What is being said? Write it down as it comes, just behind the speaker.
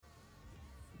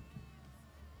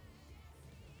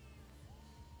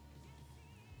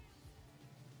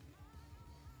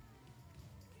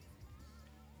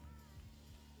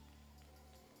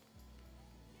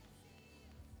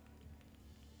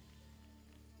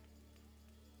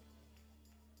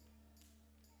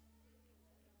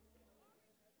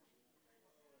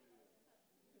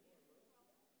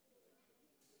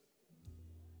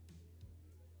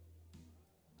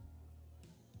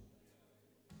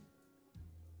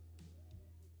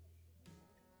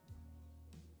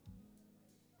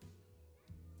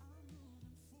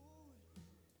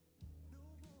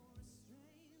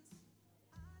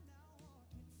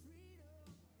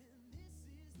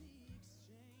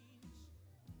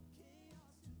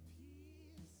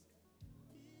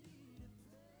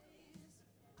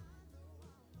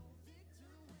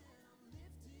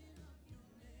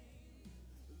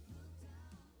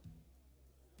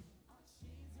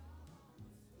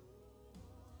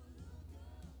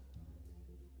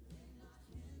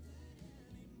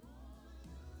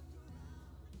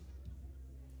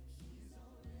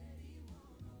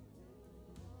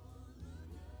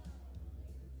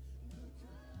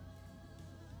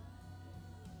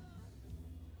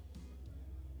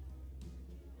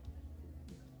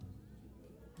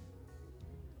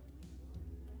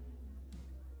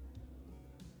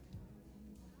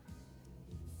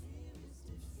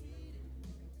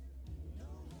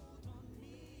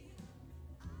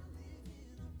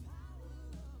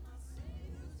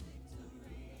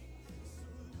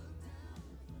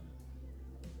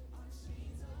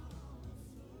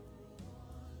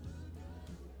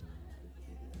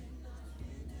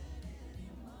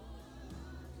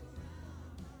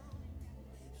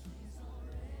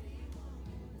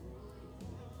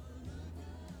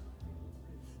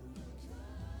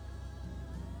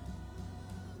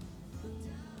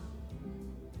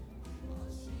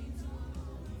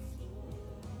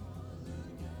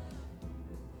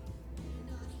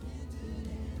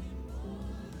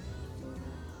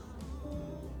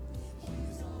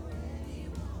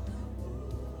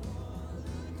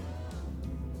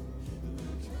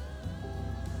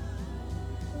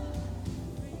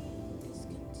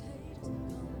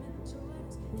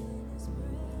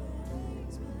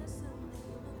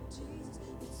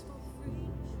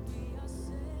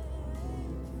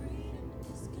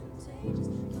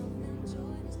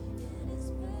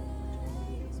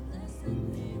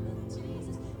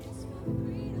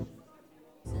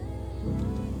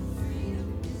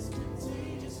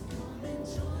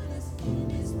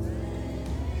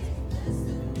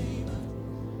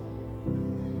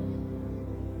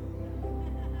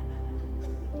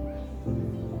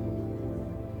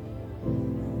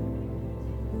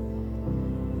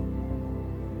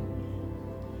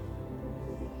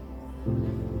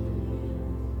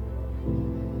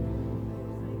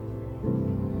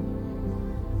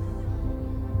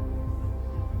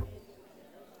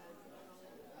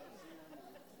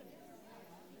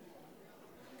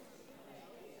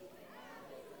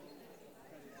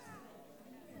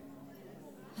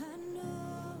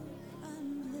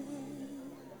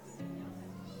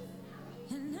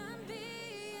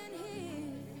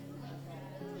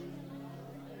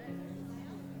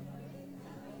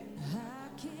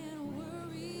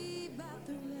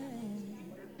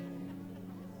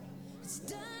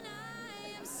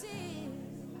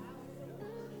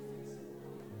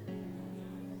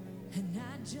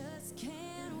Just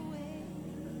can't wait,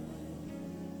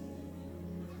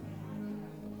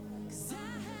 'cause I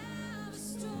have a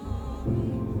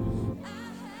story, I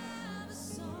have a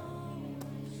song,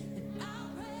 and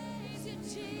I'll praise you,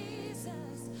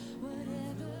 Jesus,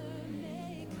 whatever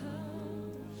may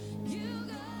come. You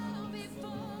go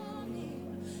before me,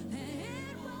 and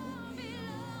it won't be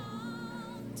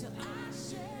long till I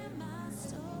share my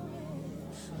story,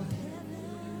 while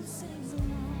heaven sings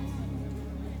along.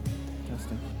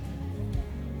 Testing.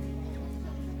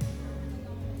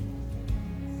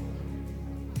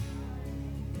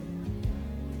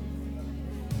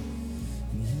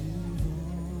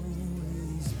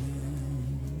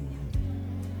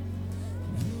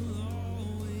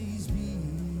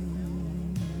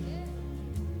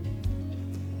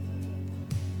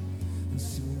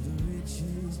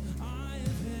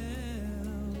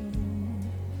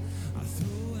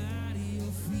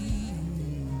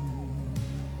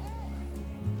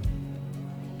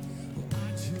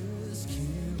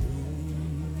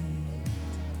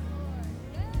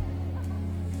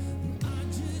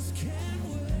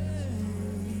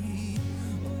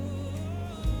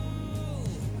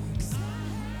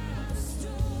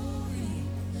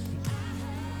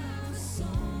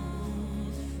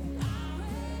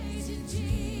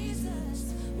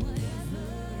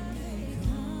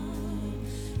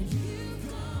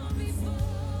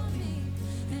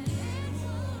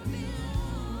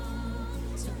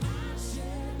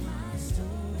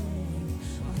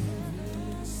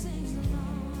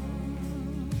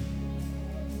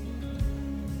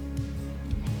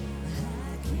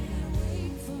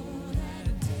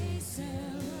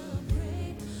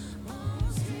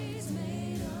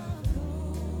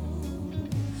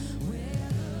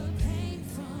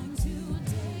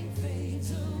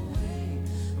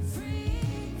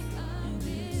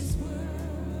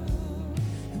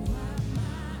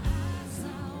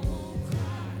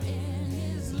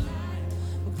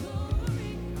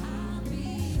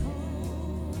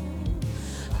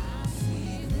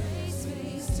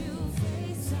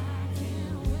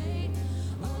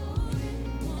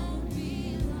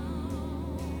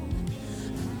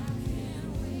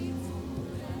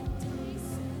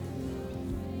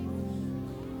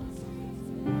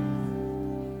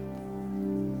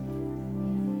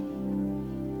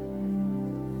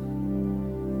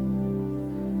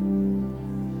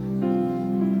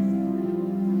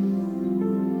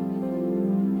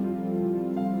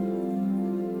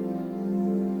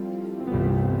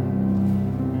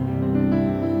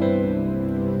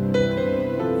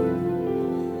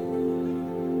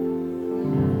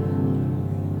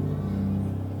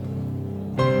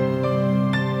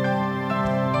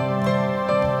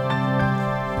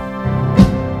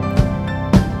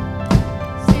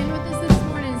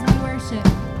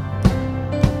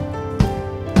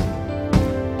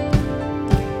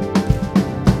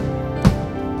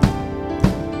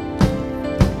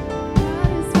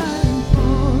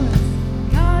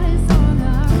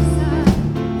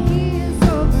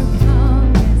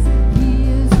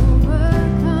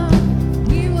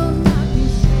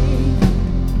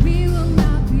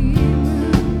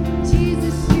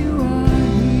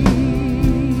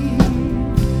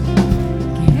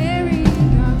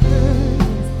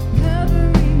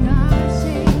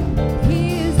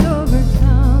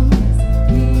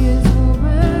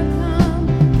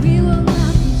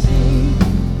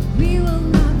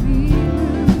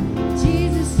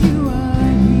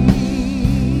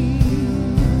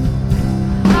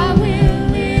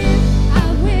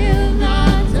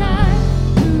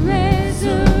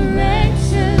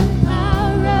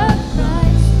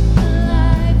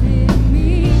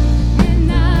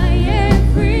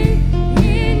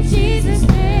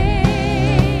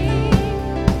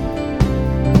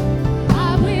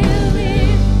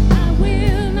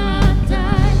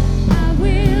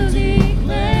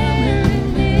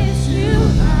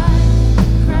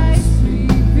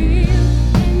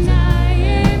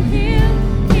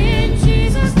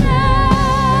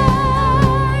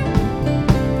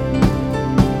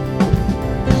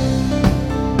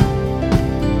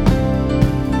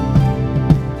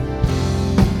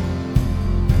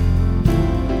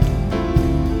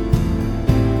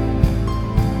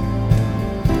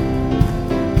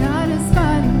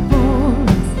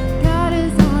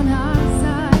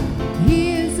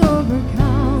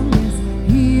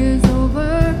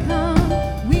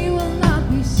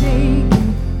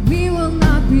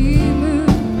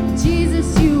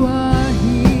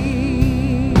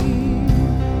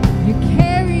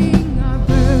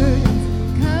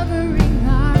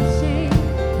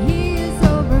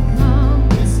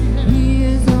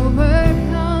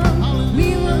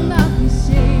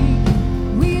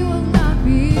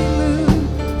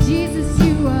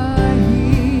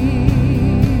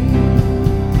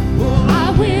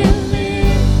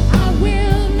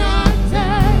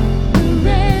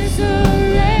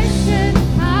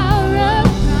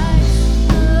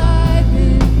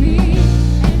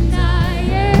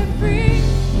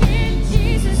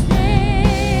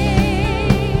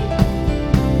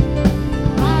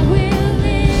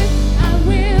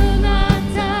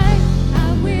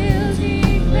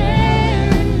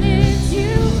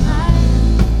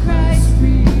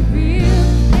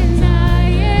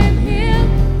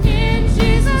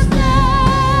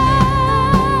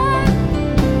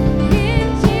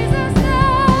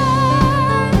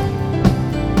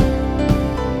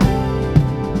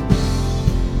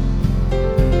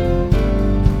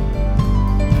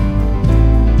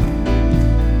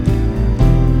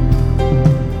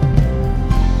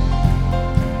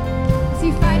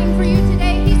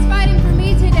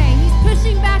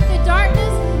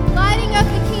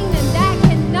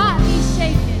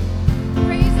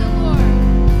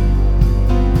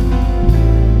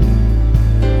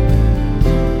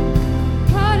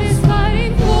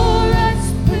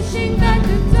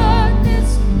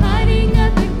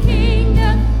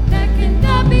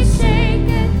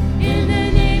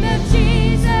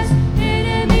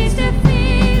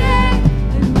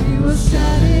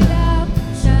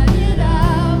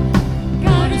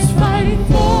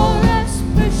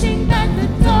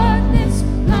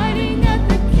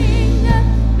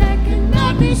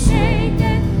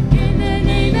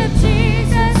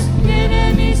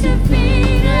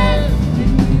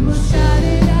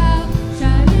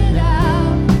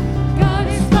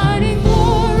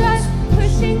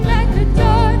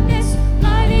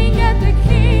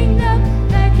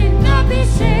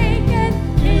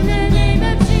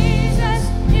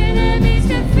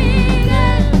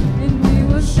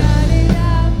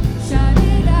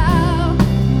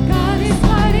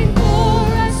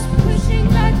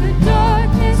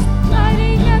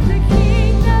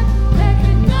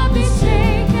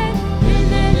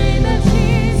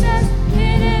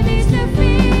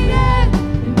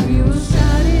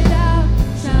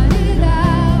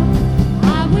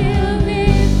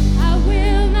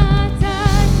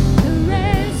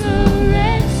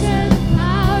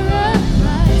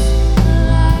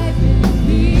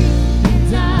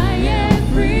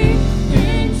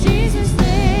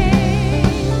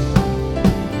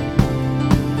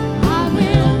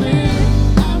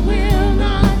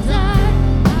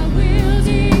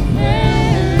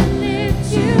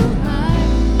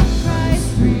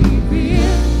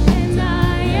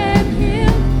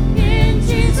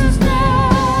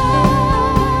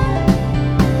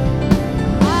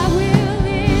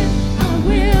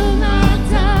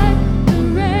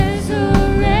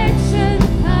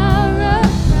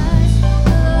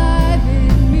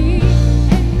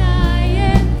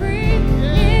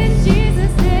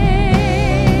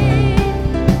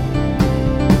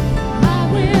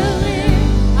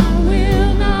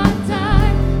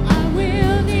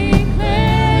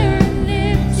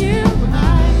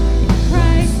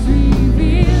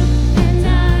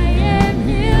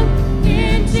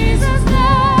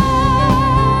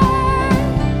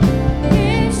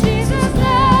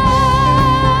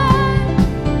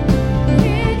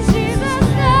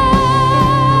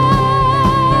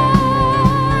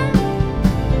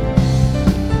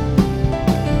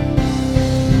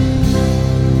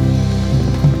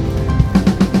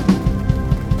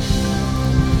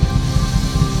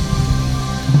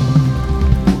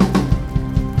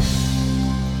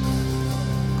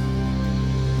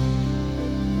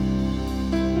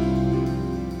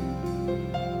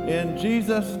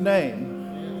 Jesus'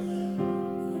 name.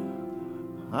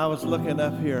 I was looking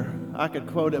up here. I could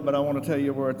quote it, but I want to tell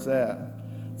you where it's at.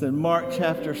 It's in Mark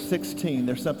chapter 16.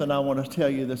 There's something I want to tell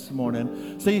you this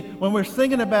morning. See, when we're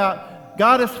singing about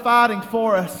God is fighting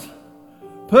for us,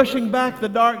 pushing back the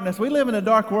darkness, we live in a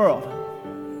dark world.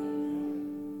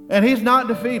 And He's not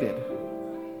defeated.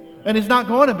 And He's not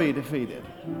going to be defeated.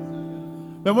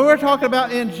 But when we're talking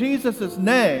about in Jesus'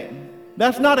 name,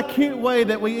 that's not a cute way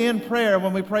that we end prayer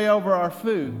when we pray over our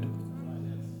food.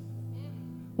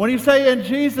 When you say in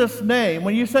Jesus' name,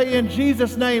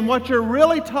 what you're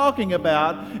really talking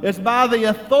about is by the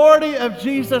authority of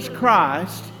Jesus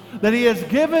Christ that He has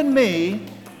given me.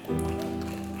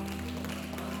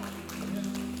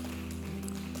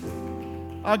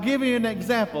 I'll give you an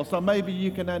example so maybe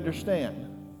you can understand.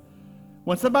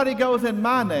 When somebody goes in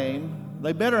my name,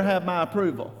 they better have my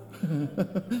approval.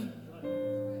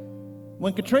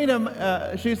 When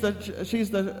Katrina, she's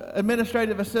the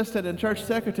administrative assistant and church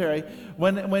secretary,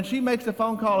 when she makes a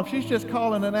phone call, if she's just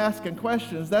calling and asking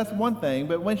questions, that's one thing.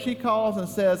 But when she calls and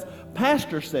says,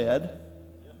 "Pastor said,"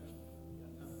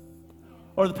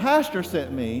 or "the pastor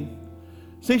sent me,"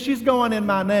 see, she's going in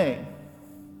my name.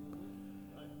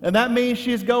 And that means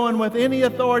she's going with any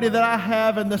authority that I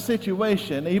have in the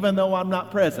situation, even though I'm not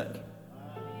present.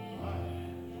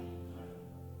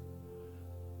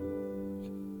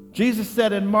 Jesus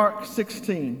said in Mark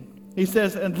 16, He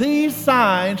says, "And these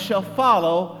signs shall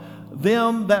follow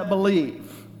them that believe.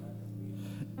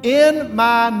 In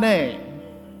my name."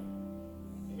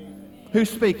 Who's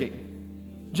speaking?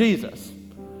 Jesus.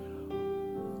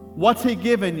 What's He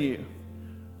given you?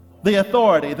 The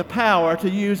authority, the power to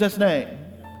use His name.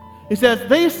 He says,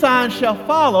 "These signs shall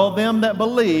follow them that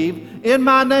believe. In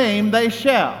my name they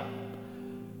shall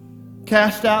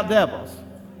cast out devils.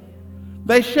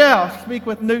 They shall speak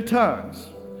with new tongues.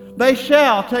 They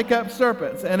shall take up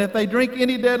serpents. And if they drink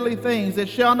any deadly things, it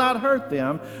shall not hurt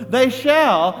them. They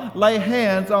shall lay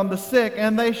hands on the sick,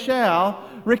 and they shall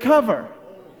recover."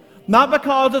 Not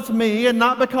because it's me and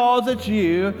not because it's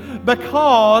you,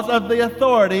 because of the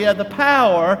authority and the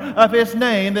power of His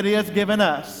name that He has given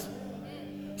us.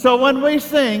 So when we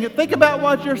sing, think about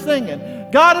what you're singing.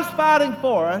 God is fighting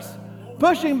for us,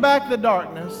 pushing back the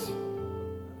darkness.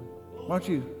 Aren't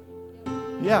you?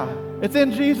 Yeah, it's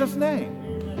in Jesus' name.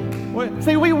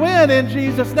 See, we win in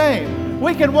Jesus' name.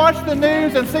 We can watch the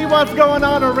news and see what's going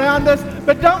on around us,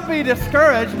 but don't be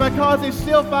discouraged because He's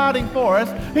still fighting for us.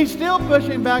 He's still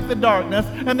pushing back the darkness,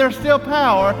 and there's still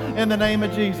power in the name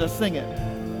of Jesus. Sing it.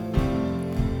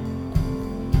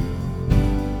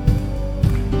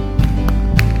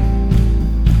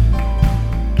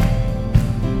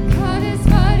 God is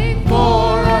fighting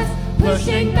for us,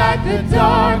 pushing back the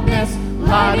darkness,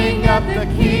 lighting up the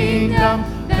kingdom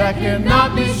that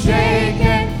cannot be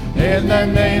shaken. In the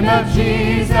name of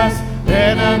Jesus,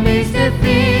 enemies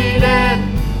defeated,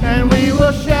 and we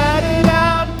will shout it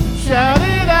out, shout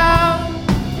it out.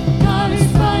 God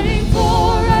is fighting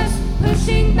for us,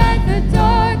 pushing back the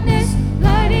darkness,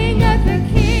 lighting up the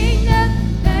kingdom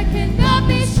that cannot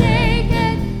be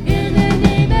shaken. In the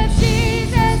name of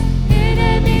Jesus,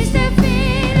 enemies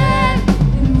defeated,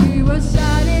 and we will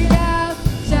shout it out,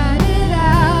 shout it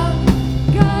out.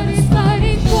 God is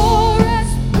fighting for us,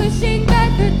 pushing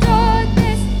back the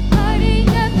darkness, lighting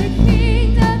up the kingdom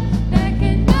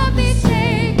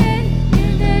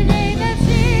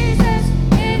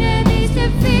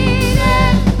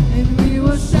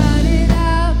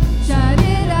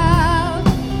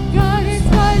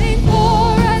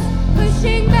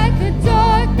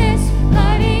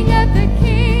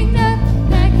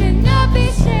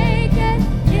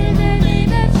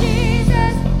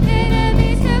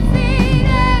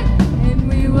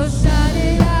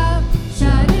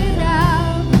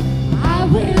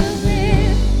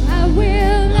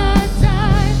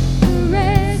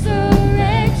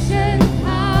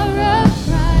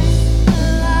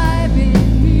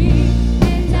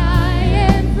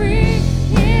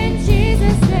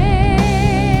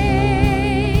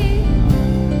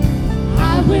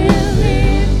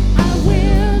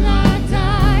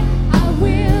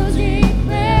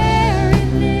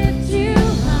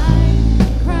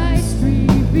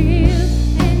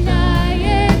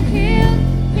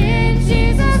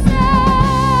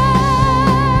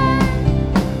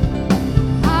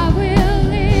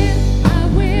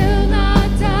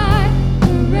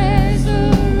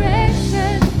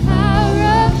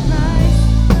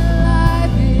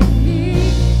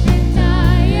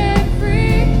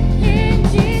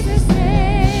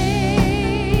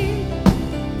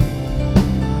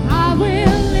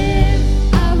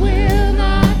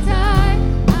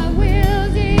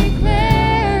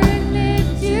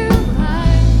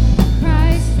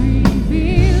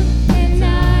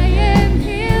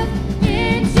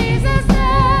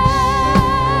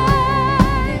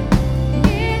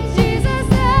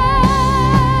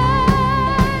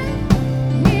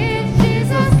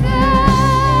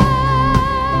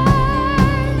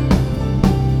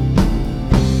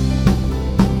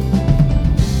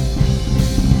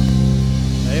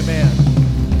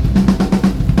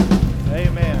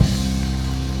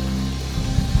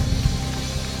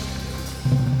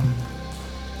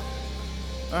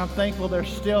I'm thankful there's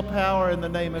still power in the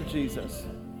name of Jesus.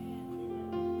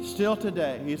 Still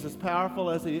today, he's as powerful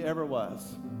as he ever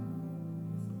was.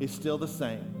 He's still the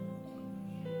same.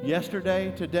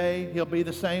 Yesterday, today, he'll be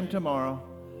the same tomorrow.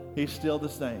 He's still the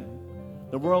same.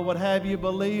 The world would have you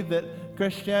believe that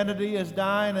Christianity is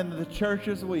dying and the church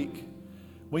is weak.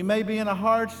 We may be in a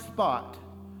hard spot,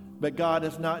 but God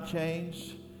has not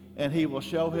changed, and he will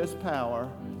show his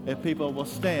power if people will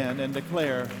stand and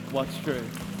declare what's true.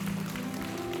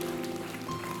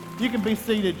 You can be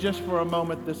seated just for a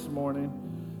moment this morning.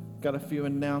 Got a few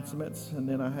announcements, and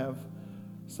then I have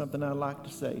something I'd like to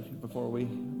say before we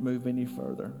move any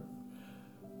further.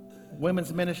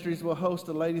 Women's Ministries will host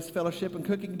a ladies' fellowship and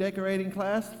cooking decorating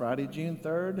class Friday, June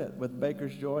 3rd with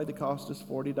Baker's Joy. The cost is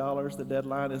 $40. The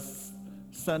deadline is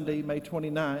Sunday, May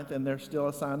 29th, and there's still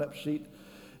a sign-up sheet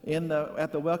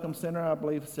at the Welcome Center. I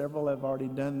believe several have already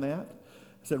done that.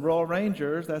 I said Royal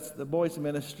Rangers, that's the boys'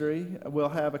 ministry, will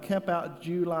have a camp out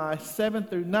July 7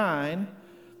 through 9.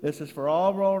 This is for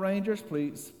all Royal Rangers.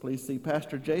 Please see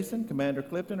Pastor Jason, Commander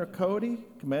Clifton, or Cody,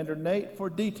 Commander Nate for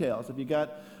details. If you got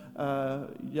a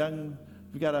young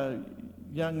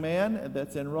man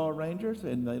that's in Royal Rangers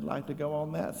and they'd like to go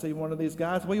on that, see one of these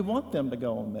guys, we want them to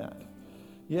go on that.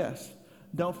 Yes.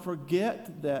 Don't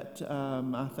forget that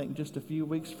I think just a few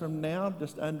weeks from now,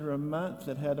 just under a month,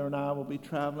 that Heather and I will be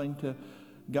traveling to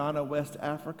Ghana, West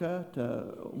Africa,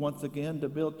 once again to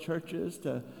build churches,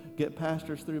 to get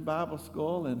pastors through Bible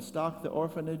school and stock the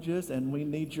orphanages, and we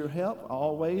need your help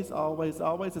always, always,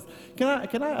 always. Can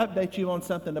I update you on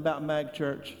something about Mag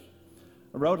Church?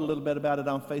 I wrote a little bit about it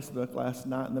on Facebook last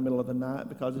night in the middle of the night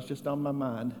because it's just on my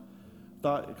mind.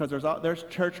 Because there's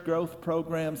church growth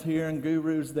programs here and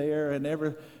gurus there and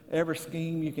every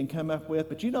scheme you can come up with.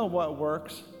 But you know what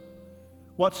works?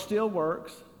 What still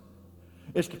works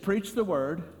is to preach the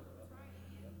word.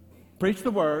 Preach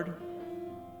the word.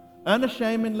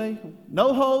 Unashamedly,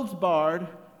 no holds barred.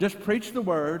 Just preach the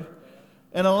word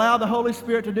and allow the Holy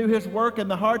Spirit to do his work in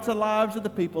the hearts and lives of the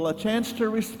people, a chance to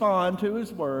respond to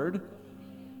his word.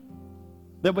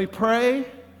 That we pray,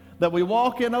 that we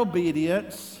walk in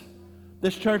obedience.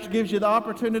 This church gives you the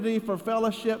opportunity for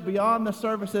fellowship beyond the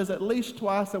services at least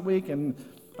twice a week. And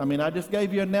I just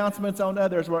gave you announcements on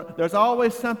others where there's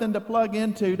always something to plug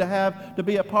into to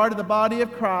be a part of the body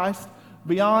of Christ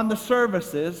beyond the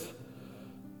services.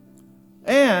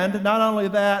 And not only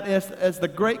that, as the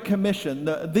Great Commission,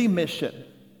 the mission,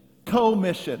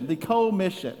 the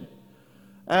co-mission.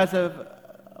 As of,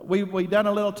 we done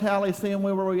a little tally seeing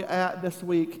where we're at this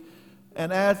week.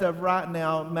 And as of right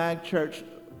now, Mag Church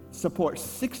supports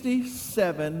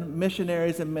 67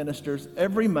 missionaries and ministers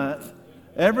every month,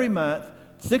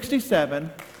 67.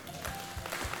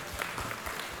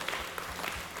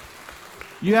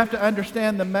 You have to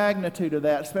understand the magnitude of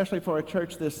that, especially for a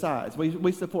church this size.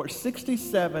 We support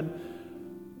 67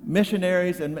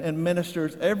 missionaries and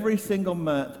ministers every single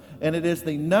month, and it is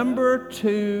the number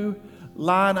 2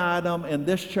 line item in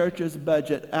this church's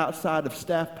budget outside of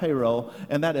staff payroll,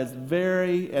 and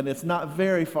it's not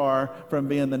very far from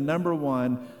being the number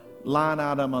 1 line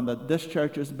item on this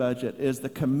church's budget is the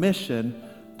commission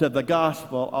to the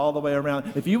gospel all the way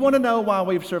around. If you want to know why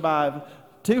we've survived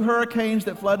 2 hurricanes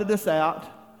that flooded us out,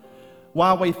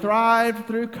 why we thrived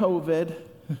through COVID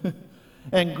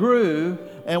and grew,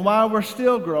 and why we're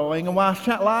still growing, and why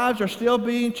lives are still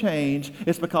being changed,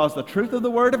 it's because the truth of the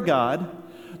Word of God,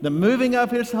 the moving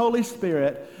of his Holy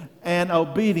Spirit, and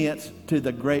obedience to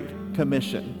the Great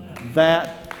Commission.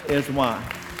 That is why.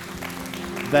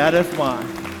 That is why.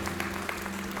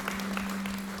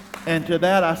 And to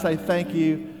that I say thank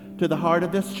you to the heart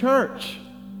of this church.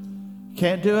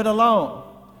 Can't do it alone.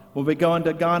 We'll be going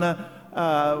to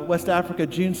Ghana, West Africa,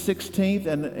 June 16th,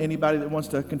 and anybody that wants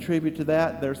to contribute to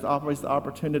that, there's always the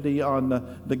opportunity on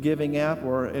the giving app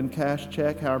or in cash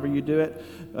check, however you do it.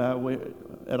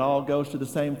 It all goes to the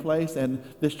same place, and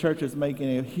this church is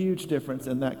making a huge difference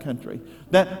in that country.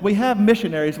 That we have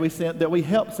missionaries that we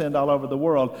help send all over the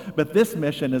world, but this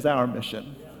mission is our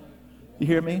mission. You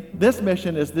hear me? This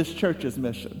mission is this church's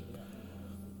mission.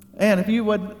 And if you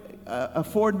would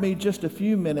afford me just a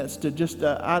few minutes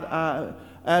to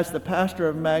as the pastor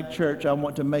of Mag Church, I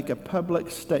want to make a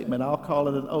public statement. I'll call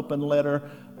it an open letter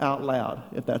out loud,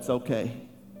 if that's okay.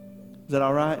 Is that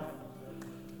all right?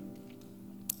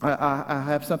 I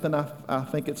have something I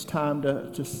think it's time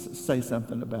to say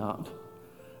something about.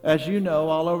 As you know,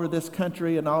 all over this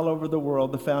country and all over the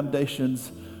world, the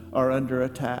foundations are under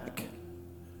attack.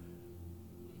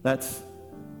 That's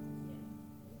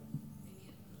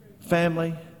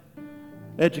family,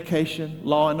 education,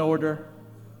 law and order,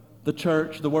 the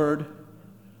church, the word.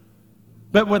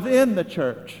 But within the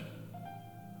church,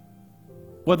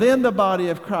 Within the body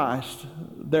of Christ,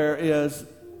 there is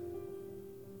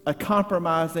a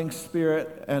compromising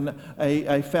spirit and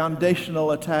a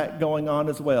foundational attack going on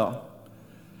as well.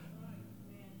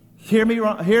 Hear me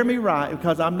right,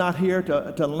 because I'm not here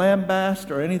to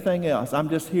lambast or anything else. I'm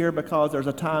just here because there's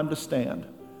a time to stand.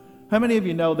 How many of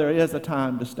you know there is a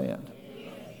time to stand?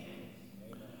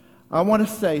 I want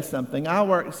to say something.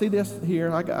 See this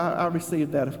here? I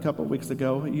received that a couple of weeks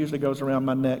ago. It usually goes around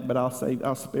my neck, but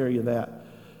I'll spare you that.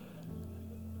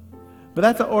 But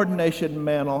that's an ordination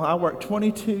mantle. I worked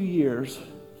 22 years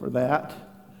for that.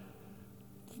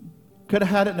 Could have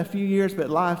had it in a few years, but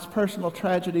life's personal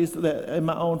tragedies in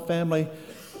my own family.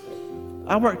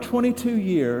 I worked 22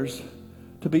 years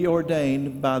to be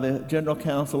ordained by the General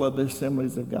Council of the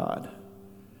Assemblies of God.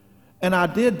 And I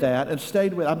did that and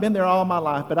stayed with. I've been there all my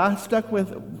life, but I stuck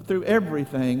with through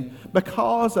everything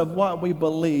because of what we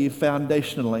believe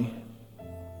foundationally.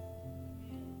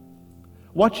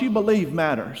 What you believe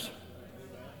matters.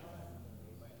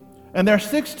 And there are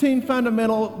 16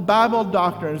 fundamental Bible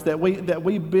doctrines that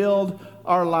we build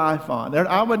our life on.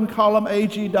 I wouldn't call them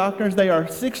AG doctrines. They are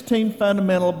 16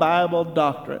 fundamental Bible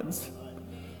doctrines.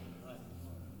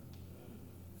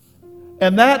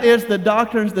 And that is the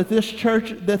doctrines that this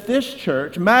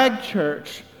church, Mag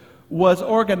Church, was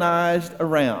organized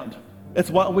around.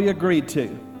 It's what we agreed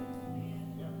to.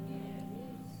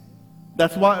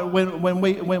 That's why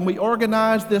when we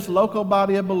organized this local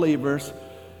body of believers,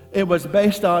 it was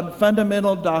based on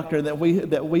fundamental doctrine that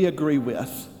we agree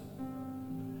with.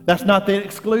 That's not the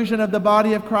exclusion of the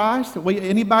body of Christ.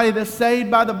 Anybody that's saved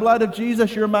by the blood of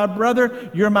Jesus, you're my brother,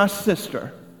 you're my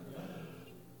sister.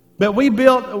 But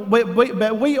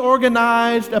we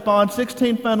organized upon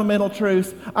 16 fundamental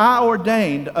truths. I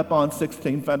ordained upon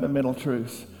 16 fundamental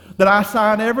truths that I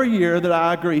sign every year that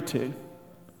I agree to.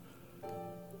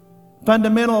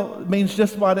 Fundamental means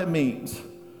just what it means.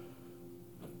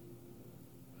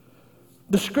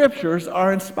 The scriptures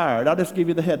are inspired. I'll just give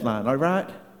you the headline, all right?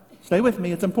 Stay with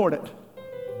me, it's important.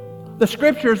 The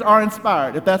scriptures are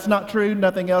inspired. If that's not true,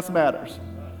 nothing else matters.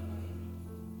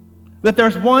 That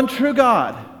there's one true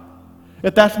God.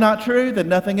 If that's not true, then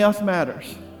nothing else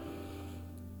matters.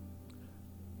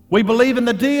 We believe in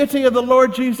the deity of the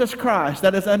Lord Jesus Christ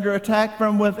that is under attack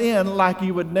from within like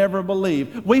you would never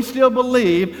believe. We still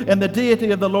believe in the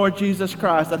deity of the Lord Jesus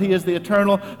Christ, that He is the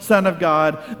eternal Son of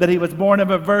God, that He was born of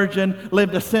a virgin,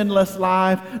 lived a sinless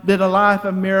life, did a life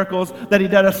of miracles, that He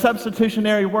did a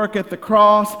substitutionary work at the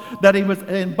cross, that He was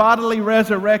bodily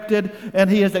resurrected, and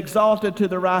He is exalted to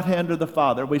the right hand of the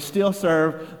Father. We still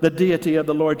serve the deity of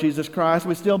the Lord Jesus Christ.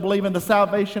 We still believe in the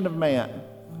salvation of man.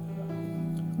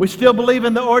 We still believe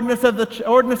in the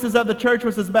ordinances of the church,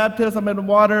 which is baptism in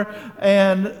water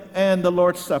and the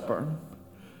Lord's Supper.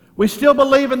 We still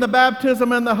believe in the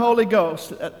baptism in the Holy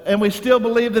Ghost, and we still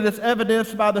believe that it's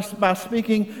evidenced by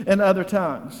speaking in other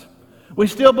tongues. We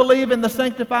still believe in the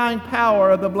sanctifying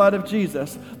power of the blood of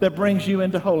Jesus that brings you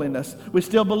into holiness. We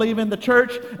still believe in the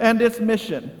church and its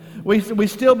mission. We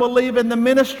still believe in the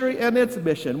ministry and its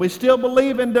mission. We still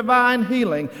believe in divine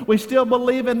healing. We still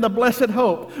believe in the blessed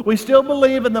hope. We still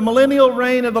believe in the millennial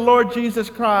reign of the Lord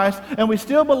Jesus Christ. And we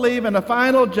still believe in a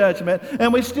final judgment.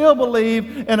 And we still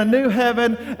believe in a new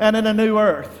heaven and in a new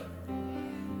earth.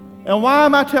 And why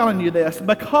am I telling you this?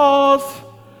 Because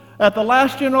at the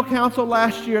last General Council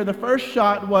last year, the first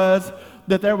shot was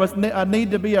that there was a need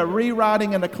to be a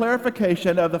rewriting and a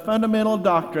clarification of the fundamental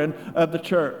doctrine of the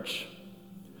church.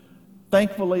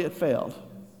 Thankfully, it failed.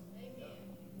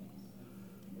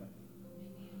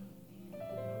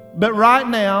 But right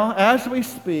now, as we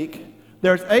speak,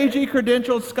 there's AG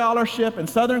credentialed scholarship in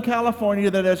Southern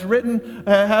California that has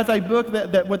has a book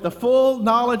that with the full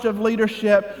knowledge of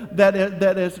leadership that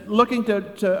is looking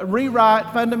to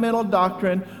rewrite fundamental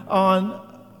doctrine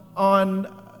on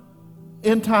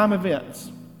end time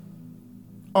events,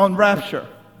 on rapture,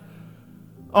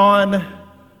 on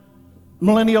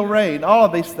millennial reign, all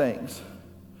of these things.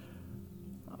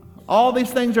 All these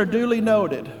things are duly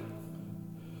noted.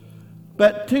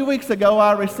 But 2 weeks ago,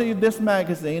 I received this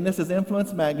magazine. This is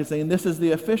Influence Magazine. This is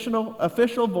the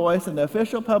official voice and the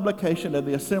official publication of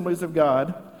the Assemblies of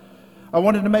God. I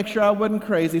wanted to make sure I wasn't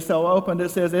crazy, so I opened it. It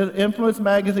says, Influence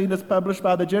Magazine is published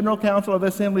by the General Council of the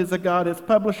Assemblies of God. Its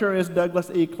publisher is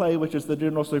Douglas E. Clay, which is the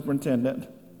General Superintendent.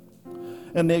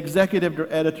 And the executive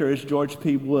editor is George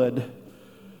P. Wood.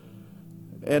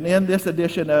 And in this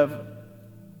edition of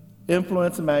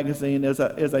Influence Magazine is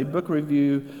a book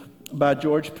review by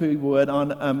George P. Wood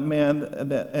on a man,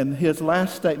 and his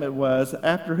last statement was,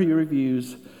 after he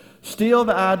reviews, still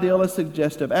the ideal is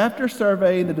suggestive. After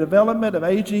surveying the development of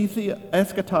AG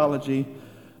eschatology,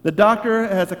 The doctor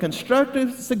has a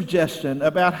constructive suggestion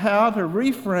about how to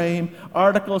reframe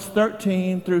Articles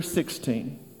 13 through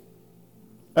 16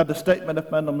 of the Statement of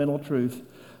Fundamental Truth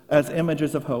as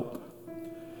images of hope.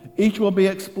 Each will be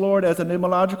explored as an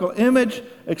etymological image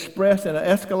expressed in an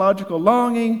eschatological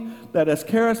longing that is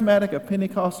charismatic of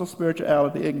Pentecostal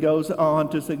spirituality. It goes on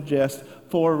to suggest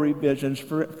 4 revisions,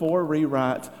 4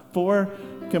 rewrites, 4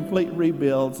 complete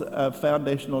rebuilds of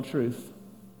foundational truth.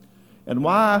 And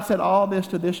why I said all this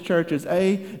to this church is,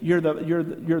 A, you're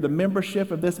the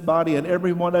membership of this body, and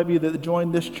every one of you that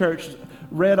joined this church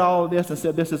read all of this and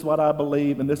said, this is what I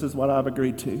believe and this is what I've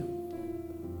agreed to.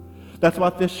 That's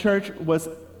what this church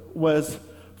was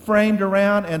framed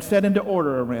around and set into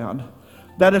order around.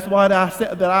 That is what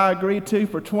I agreed to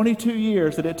for 22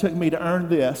 years that it took me to earn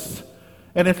this.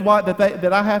 And it's what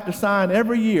that I have to sign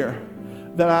every year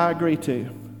that I agree to.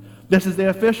 This is the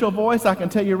official voice. I can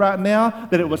tell you right now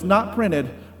that it was not printed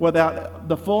without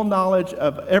the full knowledge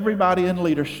of everybody in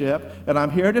leadership. And I'm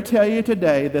here to tell you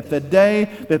today that the day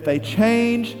that they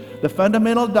change the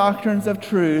fundamental doctrines of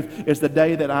truth is the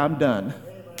day that I'm done.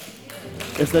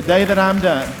 It's the day that I'm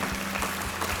done.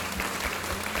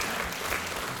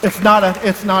 It's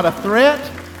not a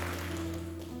threat.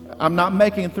 I'm not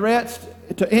making threats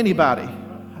to anybody.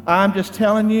 I'm just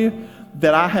telling you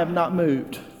that I have not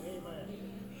moved.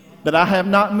 That I have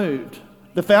not moved.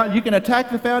 You can attack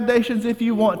the foundations if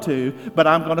you want to, but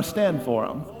I'm going to stand for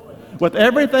them. With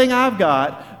everything I've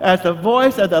got, as the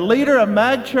voice of the leader of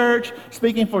Mag Church,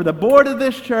 speaking for the board of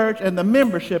this church and the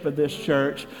membership of this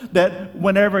church, that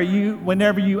whenever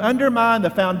you undermine the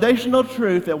foundational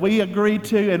truth that we agreed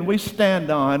to and we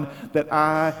stand on, that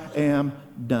I am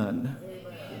done.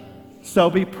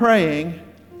 So be praying.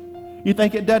 You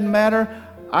think it doesn't matter?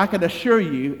 I can assure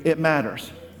you it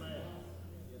matters.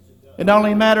 It not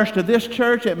only matters to this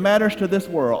church, it matters to this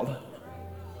world.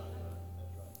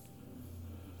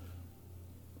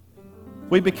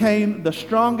 We became the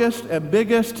strongest and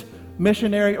biggest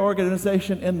missionary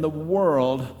organization in the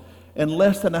world in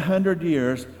less than 100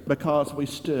 years because we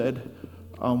stood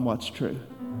on what's true.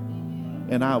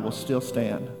 And I will still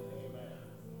stand.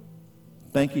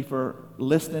 Thank you for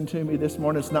listening to me this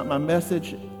morning. It's not my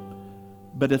message,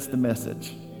 but it's the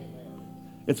message.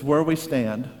 It's where we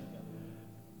stand.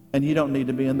 And you don't need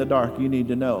to be in the dark. You need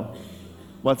to know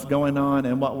what's going on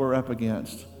and what we're up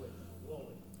against.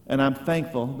 And I'm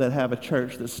thankful that I have a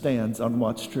church that stands on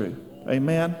what's true.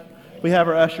 Amen. We have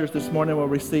our ushers this morning. We'll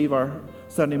receive our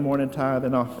Sunday morning tithe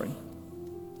and offering.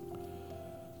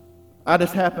 I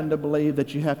just happen to believe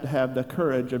that you have to have the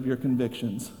courage of your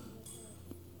convictions.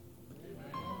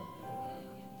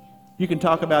 You can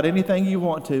talk about anything you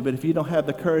want to, but if you don't have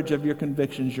the courage of your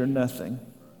convictions, you're nothing.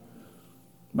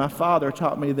 My father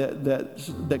taught me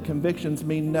that convictions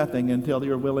mean nothing until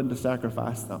you're willing to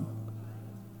sacrifice them.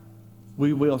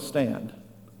 We will stand.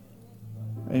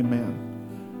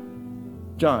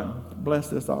 Amen. John, bless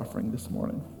this offering this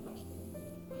morning.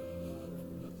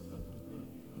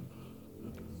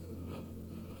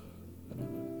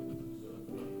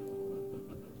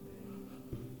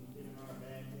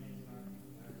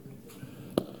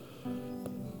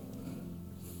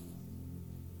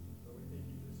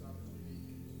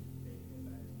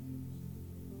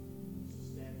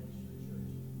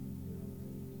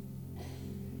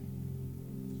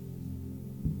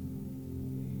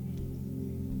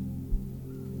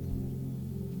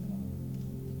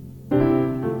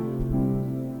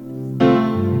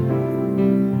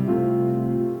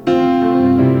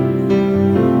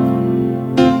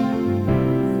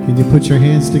 Can you put your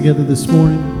hands together this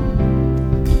morning?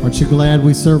 Aren't you glad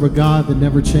we serve a God that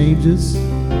never changes?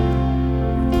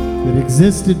 That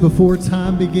existed before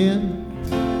time began?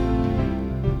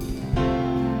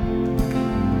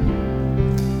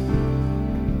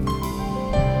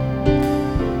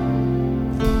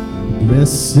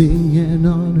 Blessing and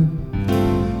honor,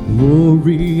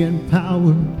 glory and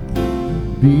power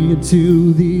be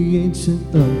unto the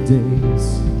Ancient of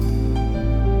Days.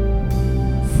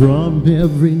 From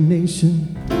every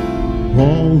nation,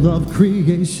 all of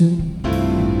creation,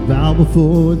 bow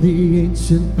before the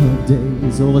Ancient of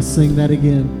Days. Oh, let's sing that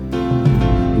again.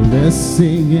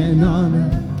 Blessing and honor,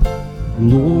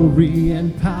 glory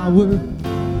and power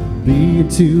be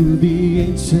unto the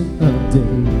Ancient of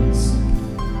Days.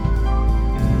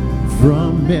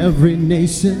 From every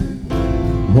nation,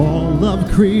 all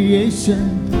of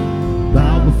creation,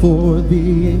 bow before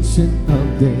the Ancient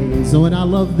of Days. Oh, and I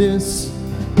love this.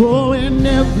 Oh, and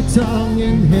every tongue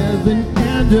in heaven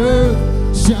and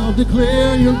earth shall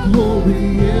declare your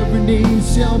glory. Every knee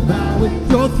shall bow at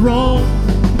your throne.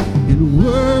 In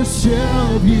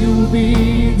worship you will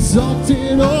be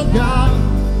exalted, oh God.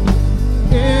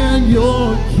 and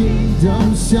your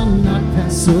kingdom shall not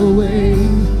pass away,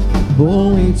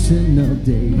 O Ancient of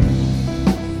Days.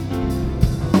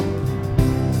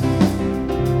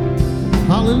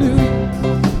 Hallelujah.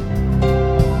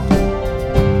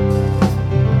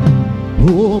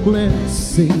 Oh,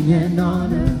 blessing and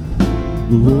honor,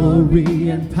 glory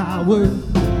and power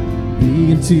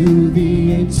be unto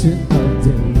the Ancient of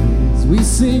Days. We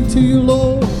sing to you,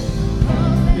 Lord.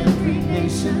 Every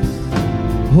nation,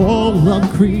 all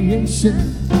of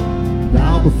creation,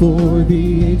 bow before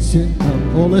the Ancient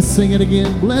of. Oh, let's sing it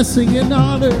again. Blessing and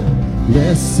honor,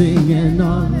 blessing and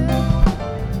honor,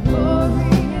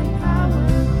 glory and power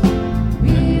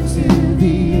be unto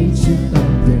the Ancient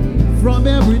of Days. From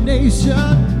every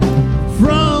nation,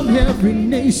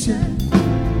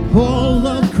 all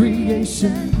of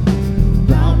creation,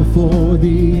 bow before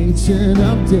the Ancient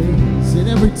of Days. And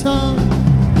every tongue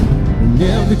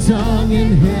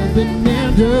in heaven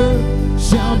and earth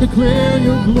shall declare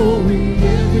your glory.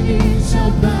 Every knee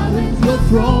shall bow at your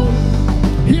throne.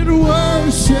 Here to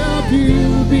worship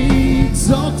you, be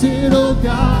exalted, O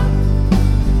God,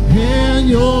 and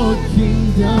your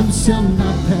kingdom shall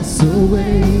not pass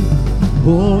away,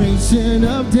 O Ancient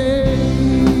of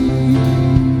Days.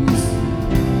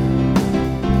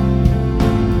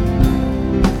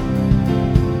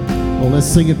 Oh, let's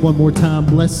sing it one more time.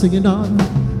 Blessing and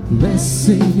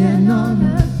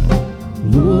honor,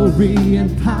 glory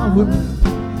and power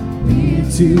be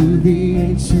to the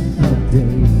Ancient of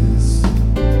Days.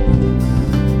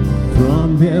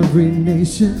 From every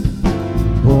nation,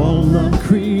 all of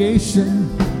creation,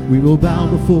 we will bow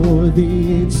before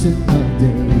the Ancient of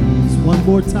Days. One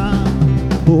more time.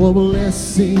 Oh,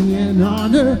 blessing and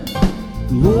honor,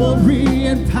 glory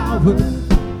and power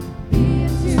be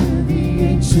to the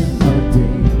Ancient of Days.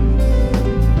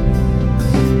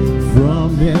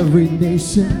 From every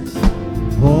nation,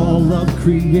 all of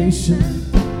creation,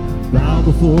 bow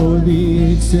before the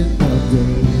Ancient of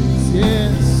Days.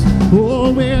 Yes.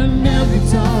 Oh, and every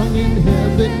tongue in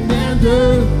heaven and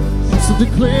earth shall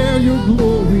declare your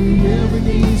glory. Every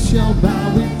knee shall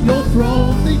bow at your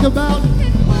throne. Think about it.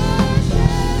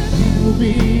 You will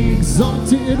be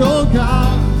exalted, O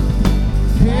God,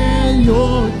 and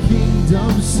your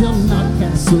kingdom shall not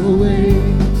pass away,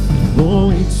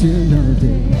 O Ancient of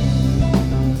Days.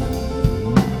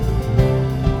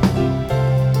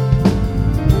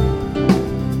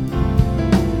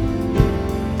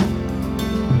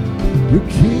 Your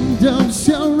kingdom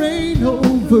shall reign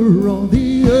over all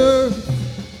the earth.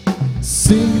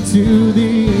 Sing to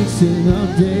the Ancient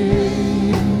of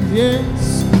Days.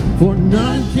 Yes, for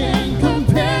none can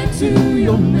compare to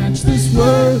your matchless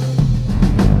worth.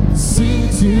 Sing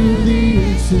to the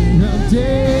Ancient of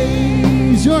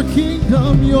Days. Your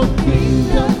kingdom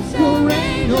shall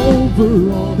reign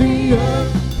over all the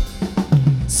earth.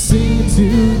 Sing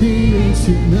to the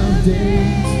Ancient of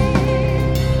Days.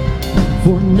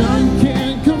 For none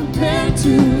can compare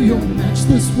to your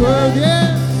matchless worth.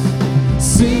 Yes,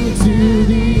 sing to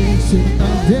the Ancient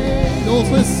of Days. Oh,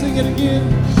 let's sing it again.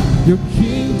 Your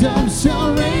kingdom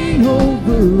shall reign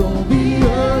over all the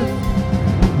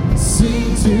earth.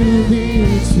 Sing to the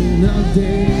Ancient of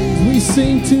Days. We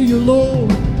sing to you,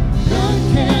 Lord.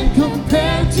 None can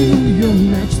compare to your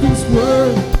matchless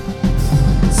worth.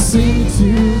 Sing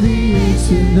to the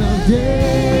Ancient of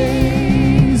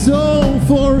Days. Oh,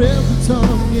 for every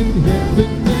tongue in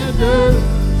heaven and earth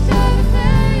shall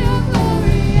declare your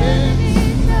glory. Every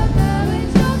knee shall bow at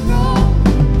your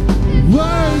throne.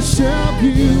 Worship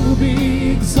you,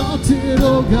 be exalted,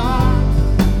 O God,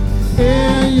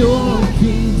 and your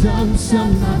kingdom shall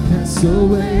not pass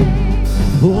away,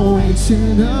 O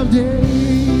Ancient of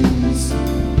Days.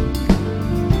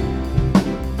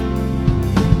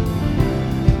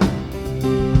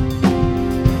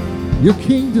 Your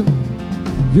kingdom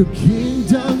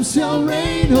shall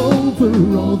reign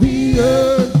over all the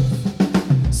earth.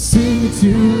 Sing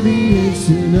to the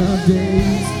Ancient of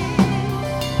Days.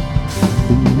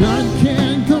 None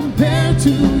can compare to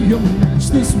your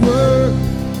matchless worth.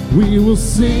 We will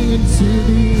sing into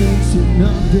the Ancient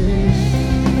of Days.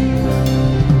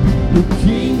 Your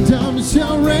kingdom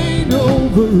shall reign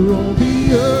over all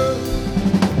the earth.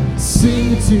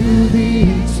 Sing to the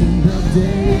Ancient of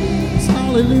Days.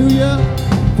 Hallelujah.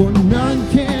 For none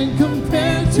can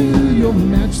compare to your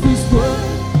matchless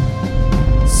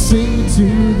worth. Sing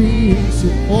to the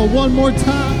Ancient. Oh, one more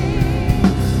time.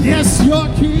 Yes, your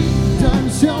kingdom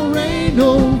shall reign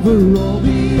over all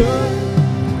the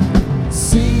earth.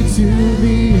 Sing to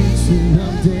the Ancient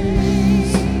of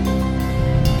Days.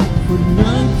 For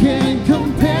none can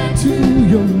compare to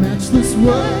your matchless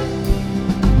worth.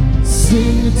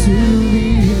 Sing to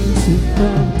the Ancient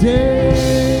of Days.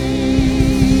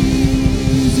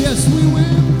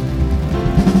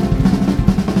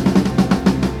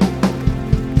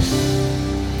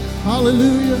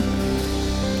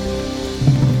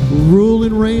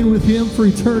 reign with him for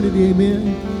eternity.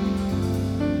 Amen.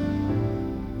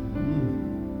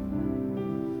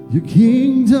 Your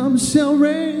kingdom shall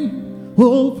reign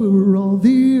over all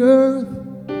the earth.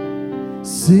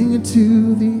 Sing it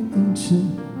to the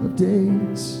Ancient of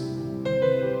Days.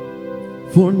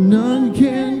 For none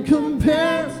can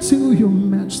compare to your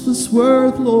matchless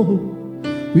worth, Lord.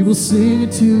 We will sing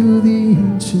it to the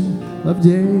Ancient of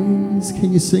Days.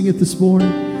 Can you sing it this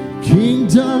morning?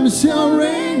 Kingdom shall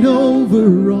reign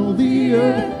over all the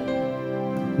earth.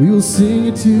 We will sing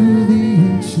it to the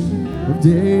Ancient of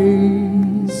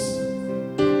Days.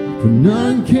 For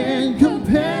none can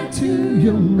compare to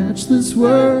your matchless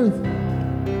worth.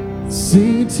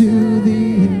 Sing it to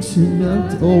the Ancient of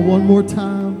Days. Oh, one more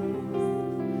time.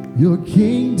 Your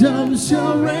kingdom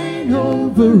shall reign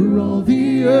over all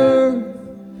the earth.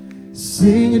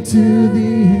 Sing it to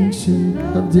the Ancient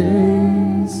of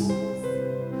Days.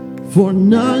 For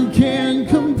none can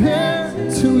compare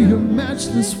to your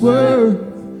matchless worth.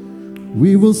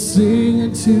 We will sing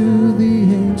it to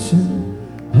the Ancient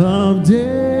of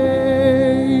Days.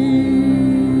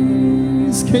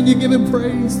 Can you give him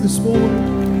praise this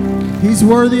morning? He's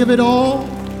worthy of it all.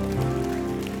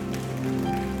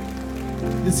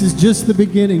 This is just the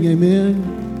beginning, amen?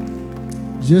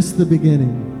 Just the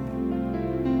beginning.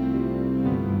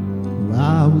 Well,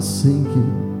 I was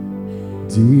sinking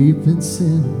deep in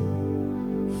sin,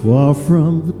 far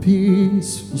from the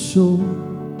peaceful shore,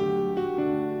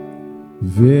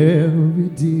 very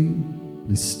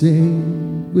deeply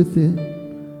stained within.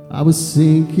 I was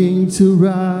sinking to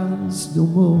rise no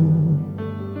more.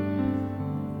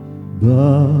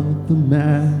 But the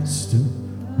master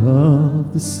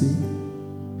of the sea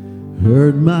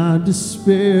heard my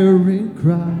despairing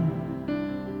cry,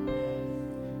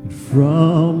 and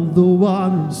from the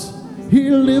waters he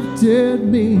lifted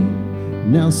me.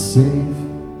 Now safe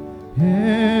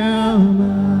am I.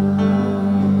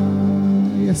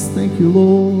 Yes, thank you,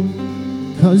 Lord,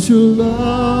 'cause your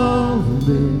love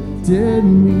lifted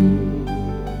me.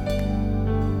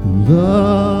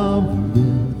 Love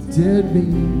lifted me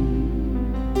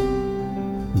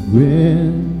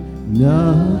when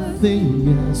nothing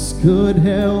else could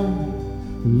help.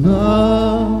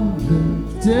 Love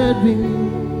lifted me.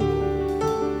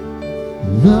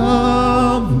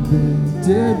 Love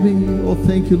lifted me. Oh,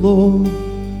 thank you, Lord.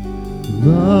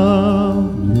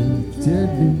 Love lifted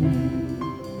me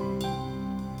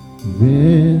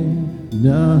when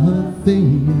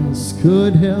nothing else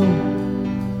could help.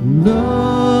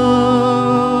 Love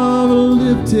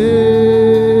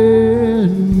lifted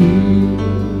me.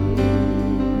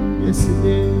 Yes, it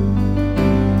did.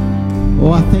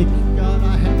 Oh, I thank you, God. I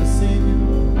have to sing it.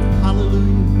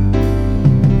 Hallelujah.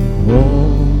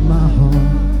 All my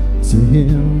heart to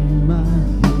him I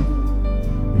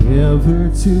give, ever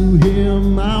to him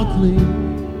I'll cling.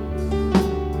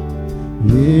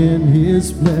 In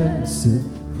his blessed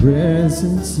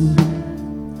presence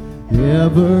live,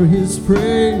 ever his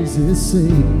praises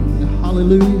sing.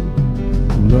 Hallelujah.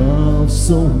 Love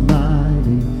so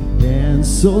mighty and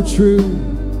so true,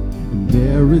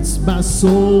 merits my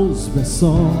soul's best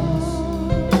songs.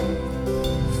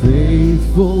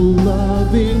 Faithful,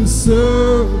 loving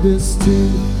service to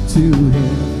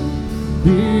him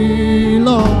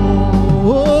belong.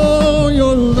 Oh,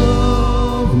 your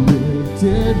love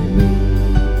lifted me.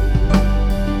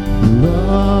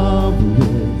 Love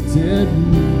lifted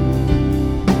me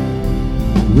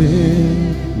when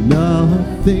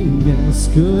nothing else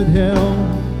could help.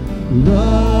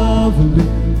 Love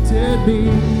lifted me.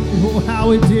 Oh,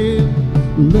 how it did.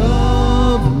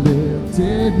 Love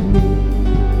lifted me.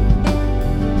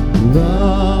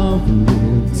 Love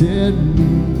lifted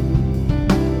me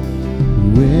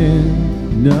when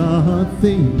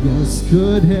nothing else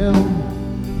could help.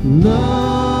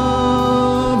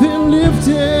 Love it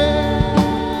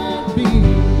lifted me.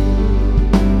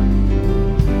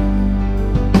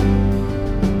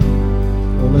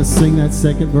 Oh, let's sing that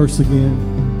second verse again.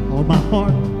 All my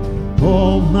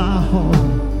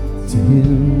heart to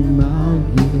him I'll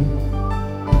give.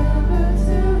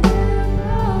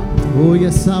 Oh,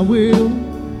 yes, I will.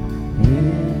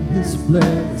 In his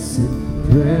blessed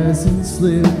presence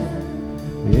live,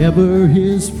 ever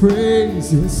his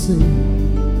praises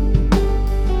sing.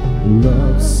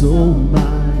 Love so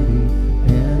mighty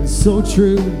and so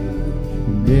true,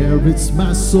 merits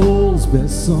my soul's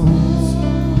best songs.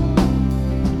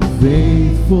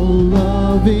 Faithful,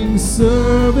 loving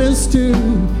service to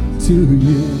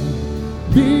you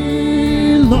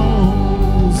belongs.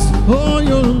 Oh,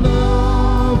 your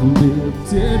love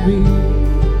lifted me.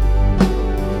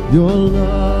 Your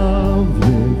love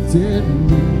lifted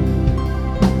me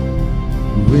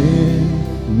when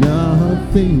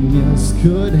nothing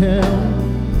could help.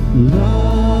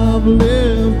 Love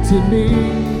lifted me.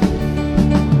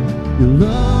 Your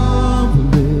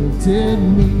love lifted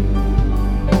me.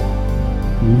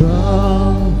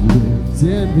 Love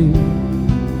lifted me.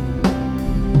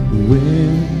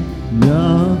 When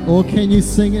oh, can you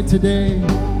sing it today?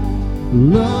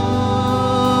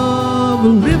 Love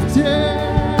lifted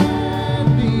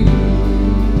me.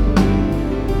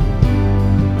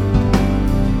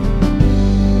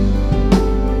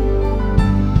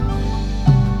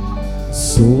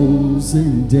 Souls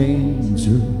in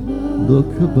danger,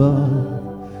 look above.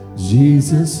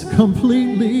 Jesus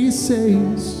completely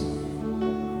saves,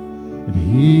 and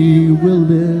He will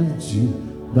lift you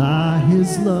by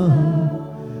His love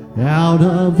out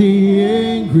of the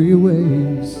angry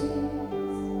waves.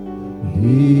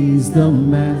 He's the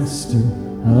master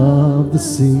of the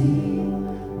sea,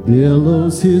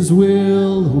 billows His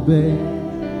will obey.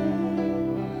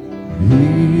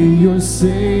 He, your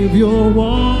Savior,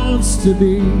 wants to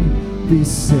be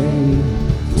saved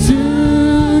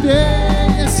today.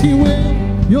 Yes, He will.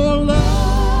 Your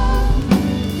love,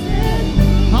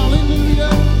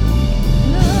 hallelujah.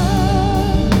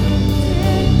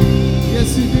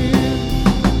 Yes, He did.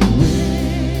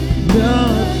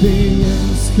 Nothing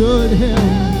else could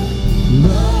help.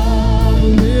 Love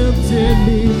lifted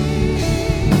me.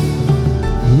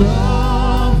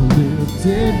 Love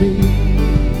lifted me.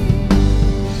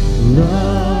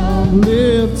 Love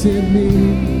lifted me.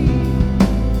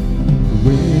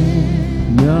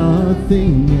 When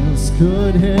nothing else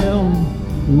could help.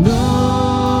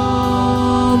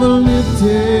 Love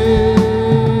lifted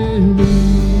me.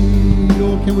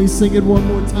 Oh, can we sing it one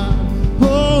more time?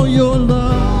 Oh, your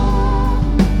love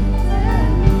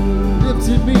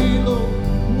lifted me, Lord.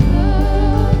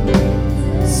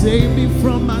 Save me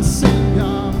from my sin,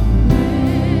 God.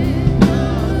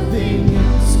 Nothing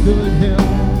else could help.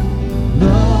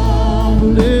 Love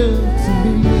lifted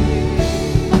me.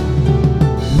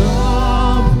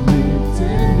 Love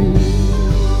lifted me.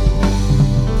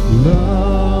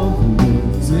 Love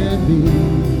lifted me.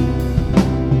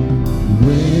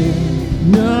 When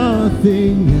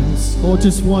nothing else. Oh,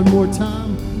 just one more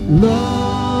time.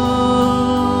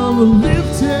 Love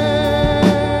lifted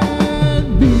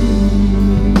me.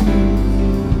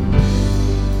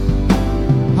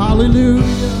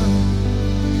 Hallelujah.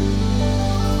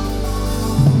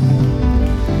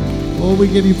 Oh, we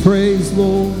give you praise,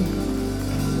 Lord.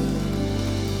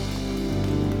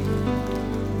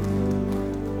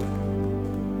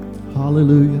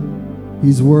 Hallelujah.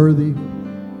 He's worthy.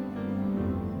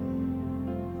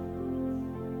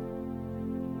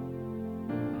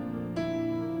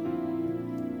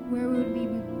 Where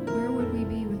would we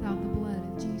be without the blood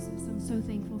of Jesus? I'm so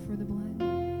thankful for the blood.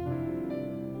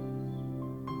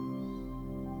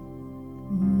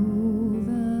 Oh,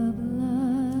 the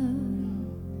blood,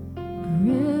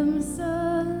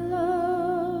 crimson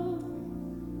love,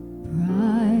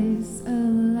 price a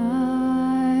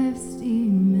life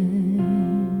steaming,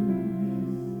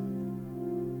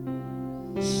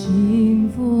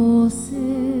 shameful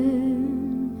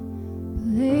sin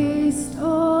placed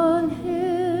on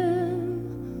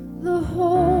Him, the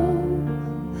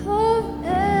hope of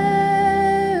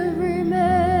every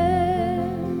man.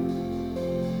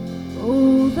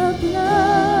 Oh, the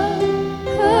blood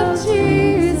of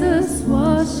Jesus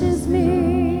washes me.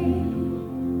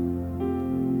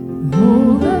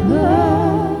 Oh, the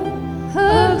blood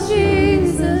of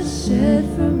Jesus shed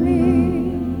for me.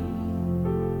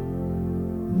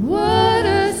 What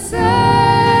a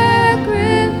sacrifice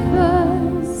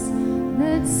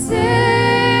that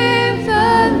saved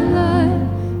a life.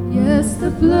 Yes,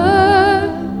 the blood,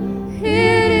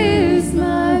 it is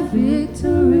my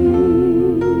victory.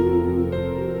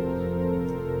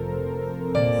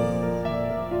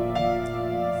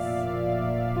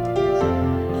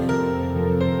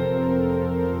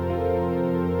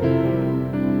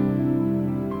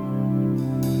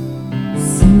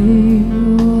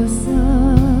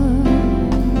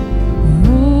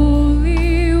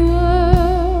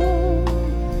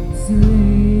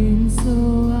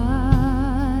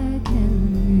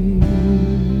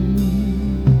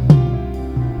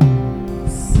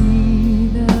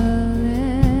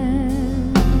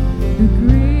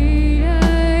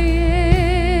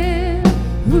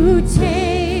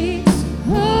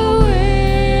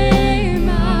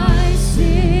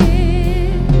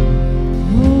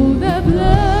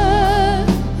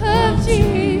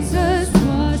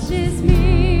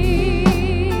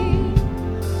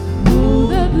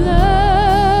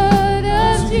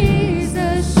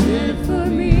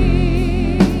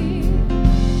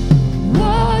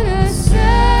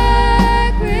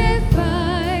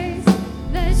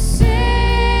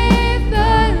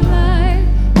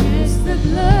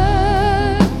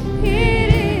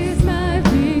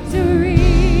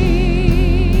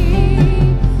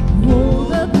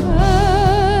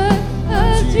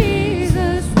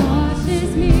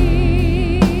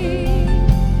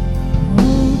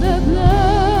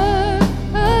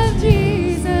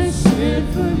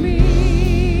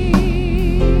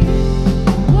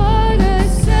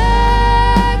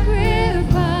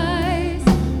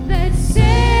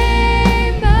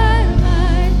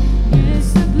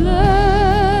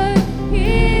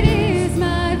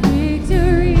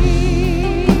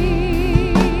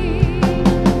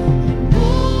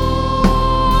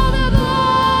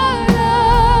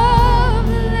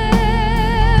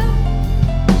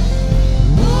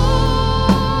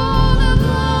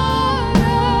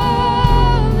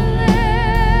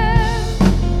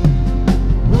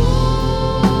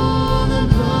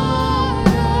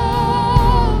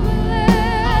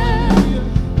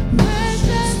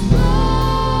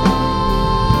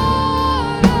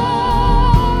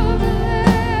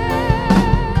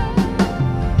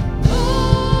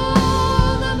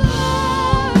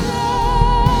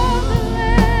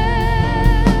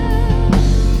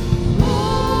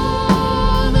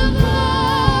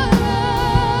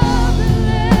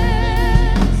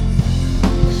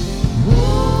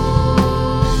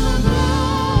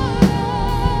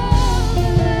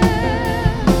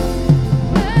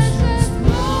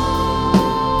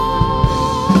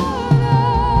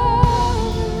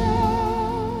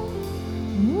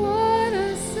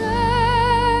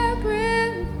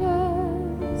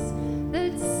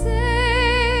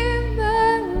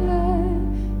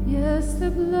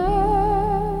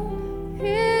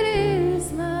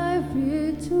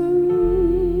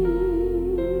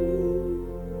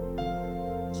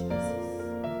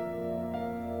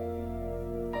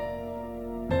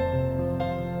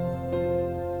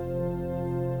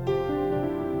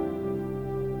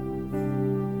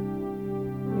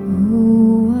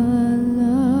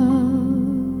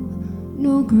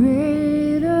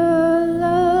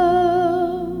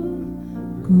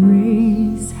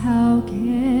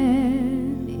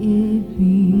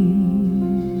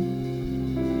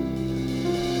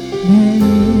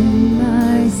 in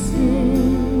my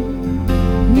sin.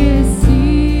 Yes,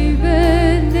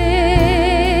 even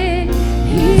then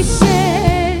He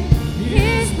shed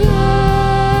His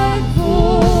blood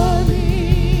for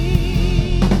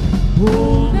me.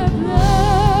 Oh, the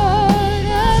blood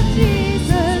of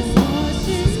Jesus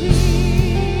washes me.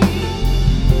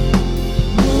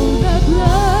 Oh, the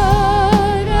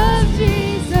blood of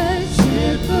Jesus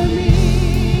shed for me.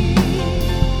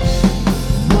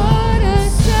 What a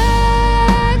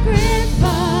sacrifice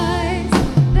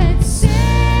that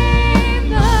saved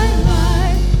my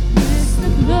life. Yes, the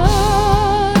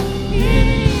blood, it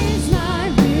is my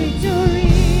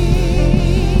victory.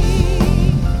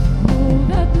 Oh,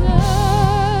 the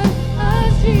blood of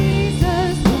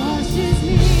Jesus washes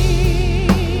me.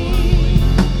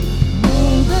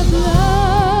 Oh, the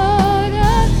blood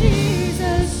of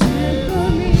Jesus shed for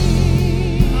me.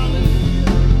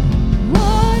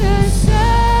 What a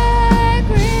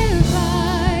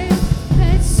sacrifice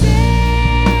that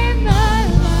saved my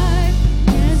life.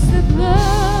 Yes, the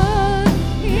blood,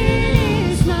 it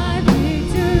is my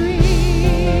victory.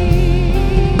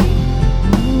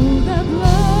 Oh, the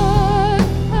blood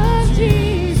of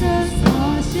Jesus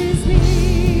washes me.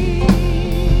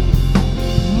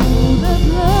 Oh, the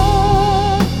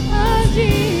blood of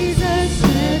Jesus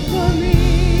shed for me.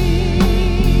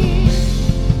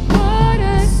 What a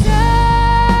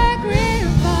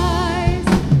sacrifice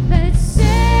that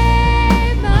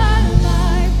saved my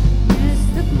life. Yes,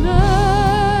 the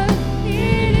blood,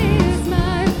 it is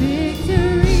my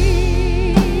victory.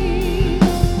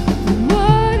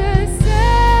 What a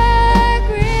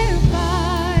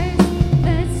sacrifice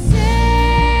that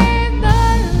saved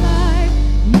my life.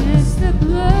 Yes, the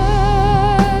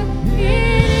blood,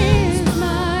 it is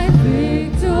my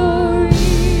victory.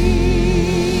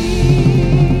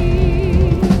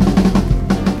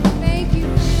 Thank you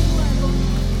for your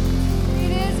blood.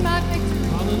 It is my victory.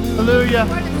 Hallelujah.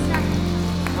 What a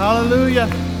sacrifice. Hallelujah.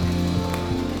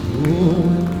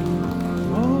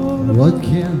 What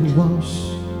can wash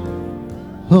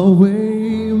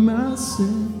away my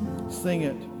sin? Sing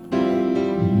it.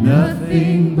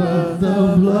 Nothing but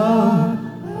the blood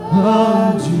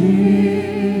of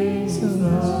Jesus.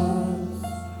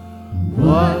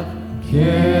 What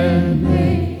can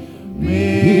make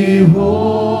me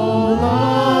whole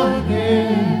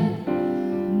again?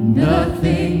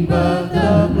 Nothing but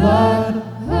the blood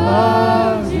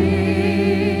of Jesus.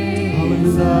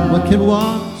 What can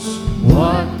wash?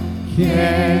 What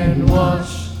can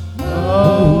wash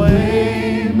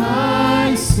away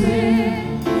my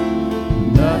sin?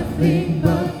 Nothing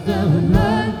but the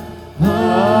blood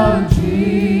of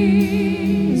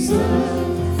Jesus.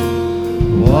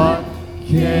 What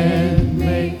can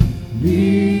make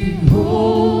me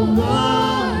whole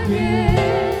again?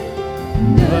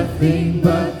 Nothing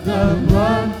but the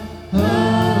blood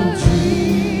of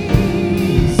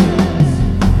Jesus.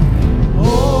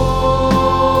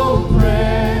 Oh,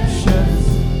 precious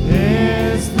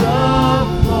is the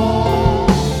flow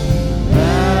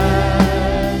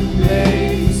that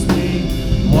makes me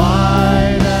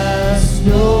white as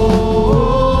snow.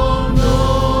 No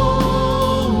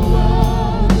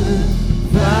other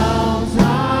fount I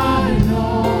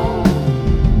know.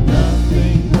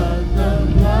 Nothing but the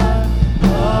blood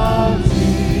of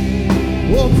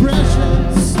Jesus. Oh,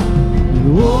 precious.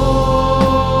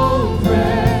 Oh,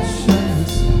 precious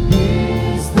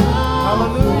is the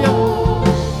Hallelujah.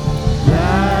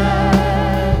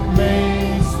 that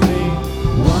makes me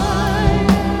white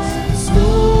as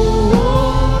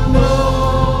snow. No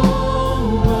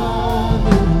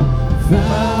other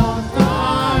fount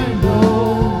I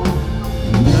know.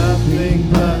 Nothing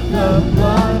but the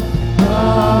blood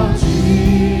of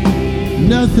Jesus.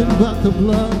 Nothing but the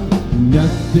blood.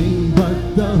 Nothing but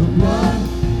the blood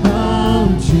of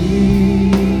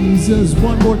Jesus.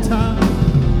 One more time.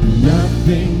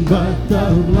 Nothing but the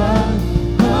blood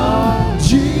of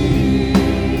Jesus.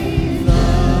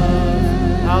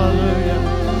 Hallelujah.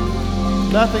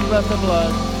 Nothing but the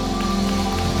blood.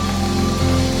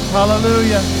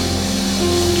 Hallelujah.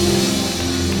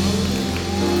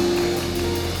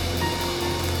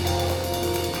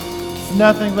 It's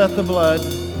nothing but the blood.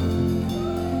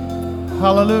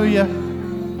 Hallelujah.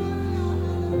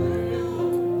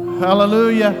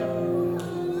 Hallelujah.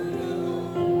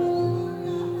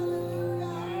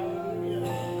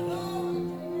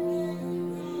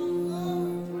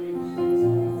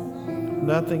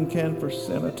 Nothing can for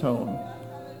sin atone.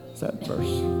 It's that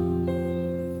verse.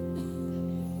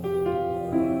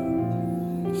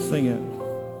 Sing it.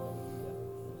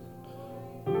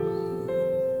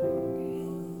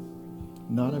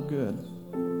 Not of good.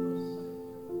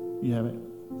 You have it.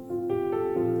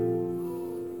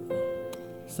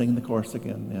 Sing the chorus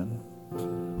again then.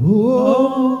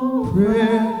 Oh,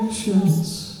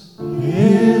 precious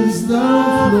is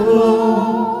the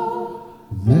flow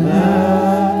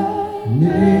that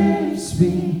makes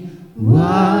me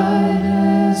white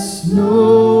as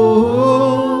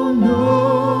snow.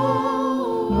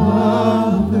 No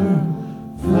other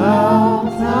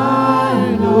fount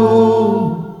I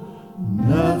know,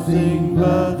 nothing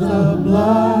but the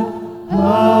blood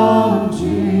of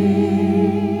Jesus.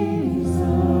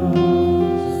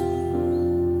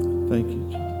 Thank you.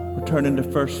 We're turning to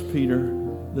 1 Peter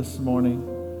this morning.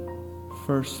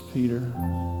 1 Peter.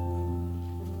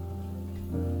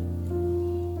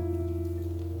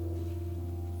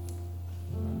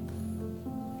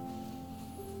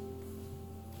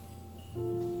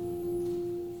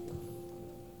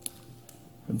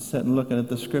 Been sitting looking at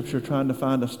the scripture trying to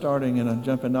find a starting and a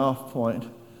jumping off point.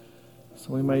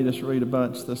 So we may just read a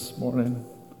bunch this morning.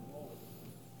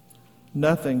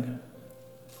 Nothing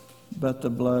but the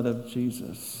blood of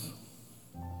Jesus.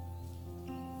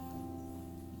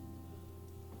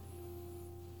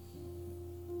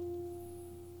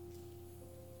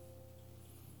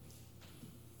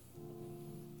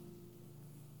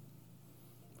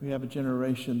 We have a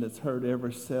generation that's heard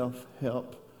every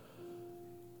self-help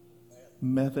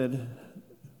method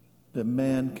that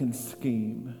man can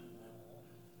scheme.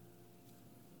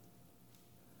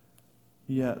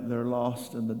 Yet they're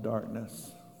lost in the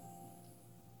darkness.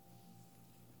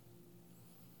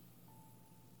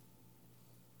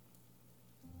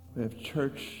 We have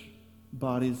church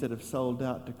bodies that have sold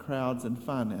out to crowds and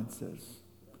finances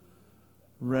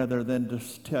rather than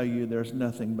just tell you there's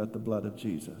nothing but the blood of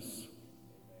Jesus.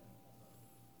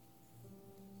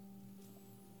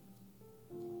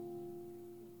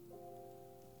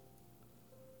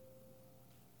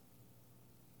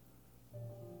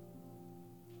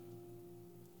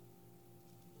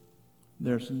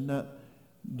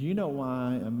 Do you know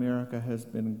why America has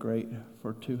been great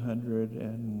for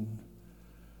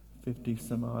 250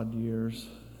 some odd years?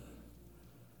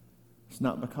 It's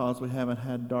not because we haven't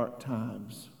had dark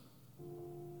times.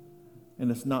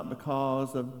 And it's not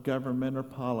because of government or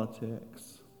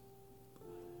politics.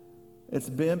 It's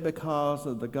been because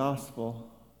of the gospel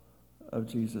of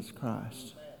Jesus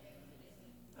Christ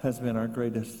has been our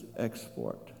greatest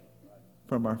export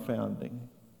from our founding.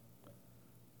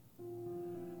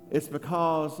 It's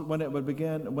because when it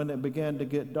began to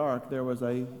get dark, there was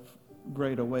a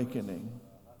great awakening.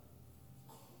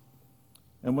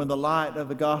 And when the light of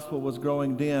the gospel was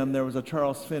growing dim, there was a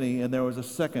Charles Finney, and there was a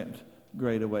second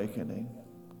great awakening.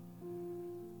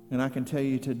 And I can tell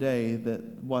you today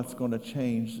that what's going to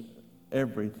change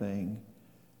everything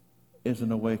is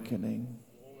an awakening.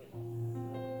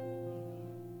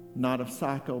 Not of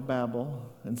psychobabble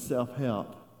and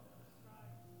self-help,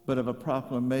 but of a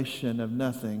proclamation of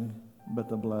nothing but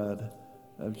the blood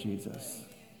of Jesus.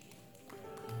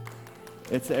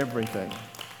 It's everything.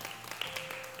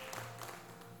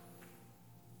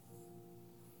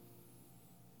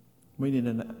 We need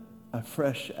a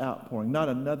fresh outpouring, not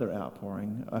another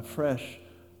outpouring, a fresh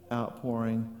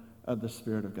outpouring of the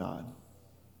Spirit of God.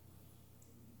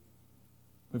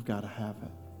 We've got to have it.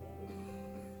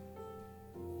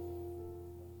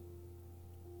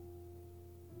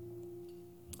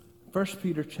 1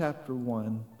 Peter chapter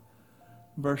 1,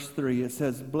 verse 3, it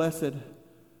says, "Blessed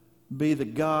be the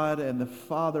God and the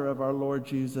Father of our Lord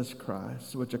Jesus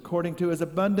Christ, which according to his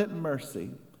abundant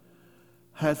mercy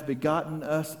has begotten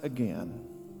us again."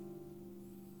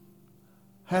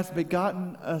 Has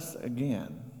begotten us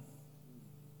again.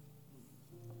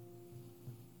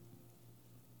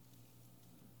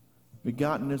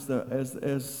 Begotten is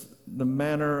the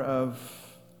manner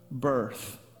of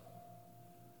birth.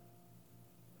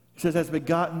 He says, has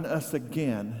begotten us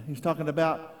again. He's talking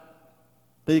about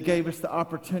that he gave us the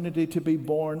opportunity to be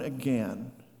born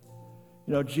again.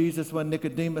 You know, Jesus, when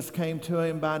Nicodemus came to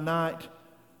him by night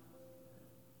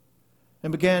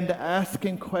and began to ask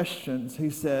him questions, he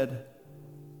said,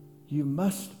 "You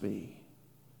must be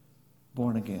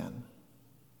born again."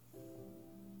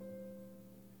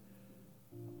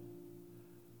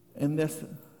 In this,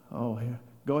 go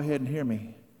ahead and hear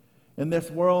me. In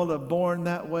this world of born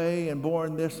that way and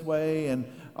born this way and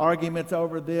arguments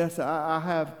over this, I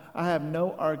have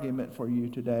no argument for you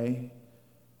today.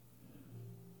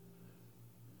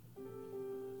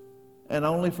 And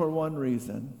only for one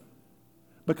reason.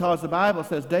 Because the Bible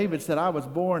says, David said, "I was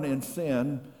born in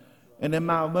sin, and in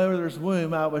my mother's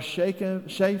womb I was shapen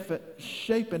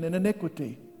in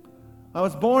iniquity." I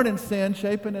was born in sin,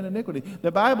 shapen in iniquity.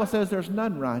 The Bible says there's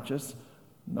none righteous.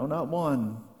 No, not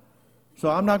one. So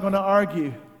I'm not going to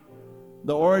argue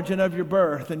the origin of your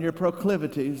birth and your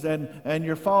proclivities and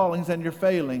your fallings and your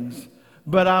failings.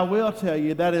 But I will tell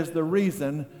you that is the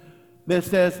reason that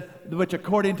says, which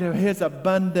according to his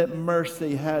abundant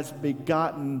mercy has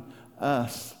begotten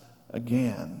us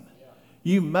again.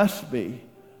 You must be.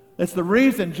 It's the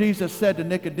reason Jesus said to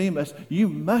Nicodemus, you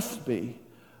must be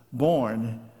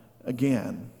born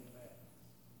again.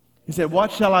 He said,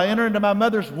 what, shall I enter into my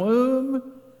mother's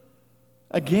womb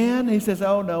again? He says,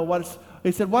 oh no.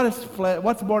 He said,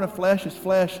 what's born of flesh is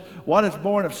flesh. What is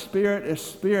born of spirit is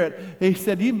spirit. He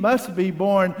said, you must be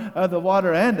born of the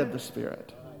water and of the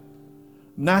Spirit.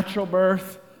 Natural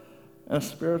birth and a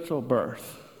spiritual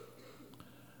birth.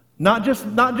 Not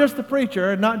just the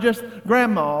preacher, not just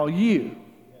grandma, you.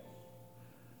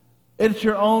 It's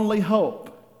your only hope.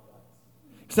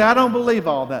 Say, I don't believe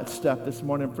all that stuff this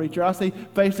morning, preacher. I see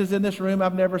faces in this room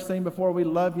I've never seen before. We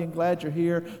love you and glad you're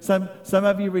here. Some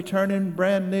of you returning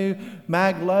brand new.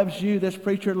 Mag loves you. This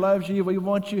preacher loves you. We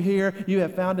want you here. You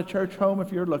have found a church home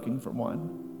if you're looking for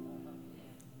one.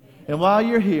 And while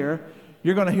you're here,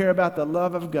 you're going to hear about the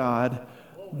love of God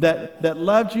that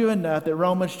loved you enough that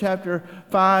Romans chapter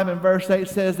 5 and verse 8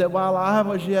 says that while I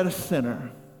was yet a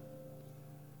sinner.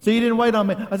 See, you didn't wait on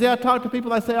me. I talk to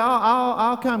people, I say,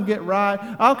 I'll come get right.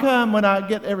 I'll come when I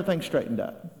get everything straightened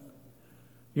up.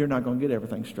 You're not going to get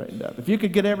everything straightened up. If you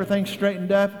could get everything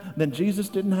straightened up, then Jesus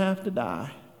didn't have to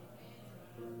die.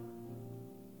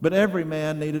 But every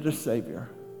man needed a Savior.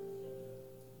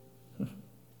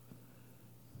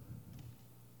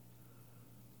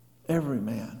 Every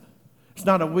man. It's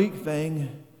not a weak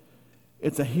thing.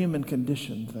 It's a human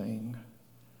condition thing.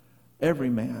 Every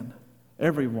man,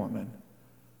 every woman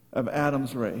of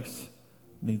Adam's race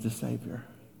needs a Savior.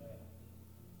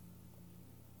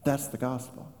 That's the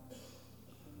gospel.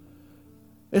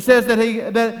 It says that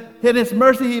in His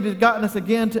mercy He has gotten us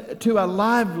again to a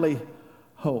lively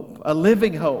hope, a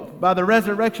living hope, by the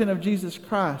resurrection of Jesus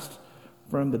Christ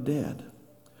from the dead.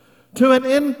 To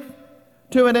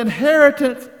an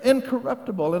inheritance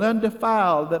incorruptible and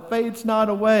undefiled that fades not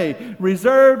away,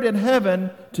 reserved in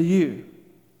heaven to you,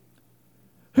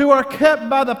 who are kept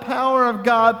by the power of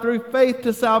God through faith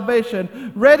to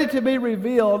salvation, ready to be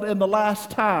revealed in the last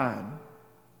time,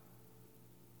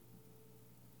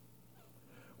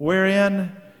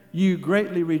 wherein you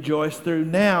greatly rejoice through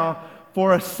now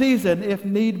for a season, if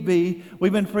need be.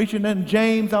 We've been preaching in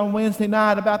James on Wednesday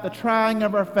night about the trying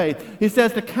of our faith. He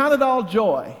says to count it all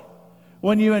joy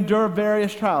when you endure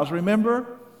various trials.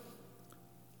 Remember?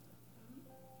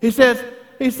 He says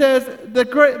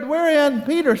wherein,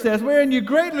 Peter says, wherein you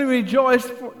greatly rejoice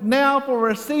now for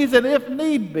a season, if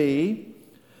need be,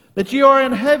 that you are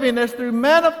in heaviness through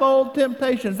manifold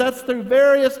temptations. That's through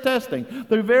various testing,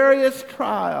 through various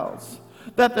trials.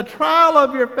 That the trial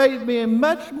of your faith being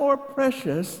much more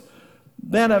precious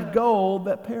than of gold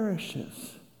that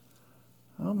perishes.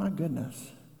 Oh my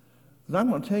goodness. I'm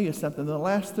going to tell you something. In the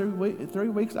last 3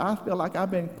 weeks, I feel like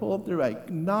I've been pulled through a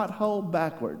knothole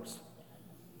backwards.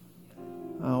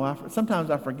 Sometimes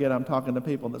I forget I'm talking to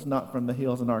people that's not from the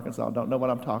hills in Arkansas. Don't know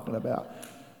what I'm talking about.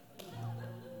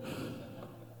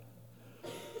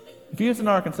 If you was in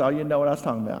Arkansas, you'd know what I was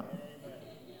talking about.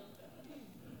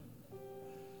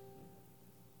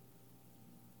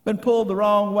 Been pulled the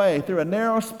wrong way through a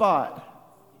narrow spot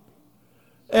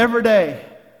every day.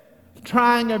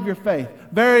 Trying of your faith,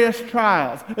 various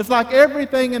trials. It's like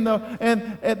everything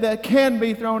that can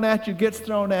be thrown at you gets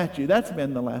thrown at you. That's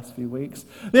been the last few weeks.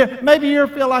 Maybe you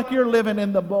feel like you're living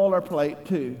in the boilerplate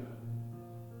too.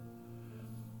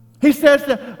 He says,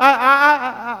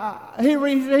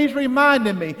 he's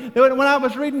reminding me that when I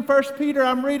was reading 1 Peter,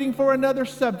 I'm reading for another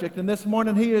subject. And this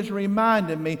morning he is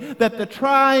reminding me that the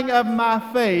trying of my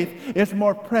faith is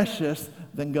more precious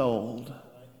than gold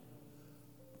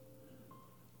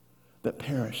that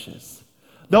perishes.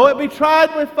 Though it be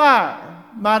tried with fire,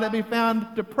 might it be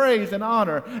found to praise and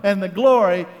honor and the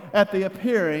glory at the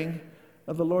appearing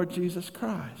of the Lord Jesus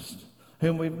Christ,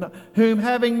 whom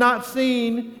having not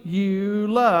seen you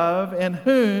love, and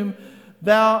whom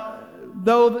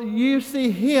though you see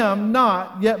him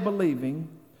not yet believing,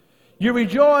 you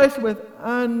rejoice with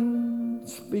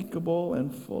unspeakable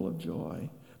and full of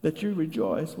joy. That you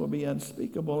rejoice will be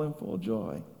unspeakable and full of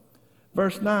joy.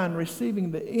 Verse 9,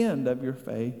 receiving the end of your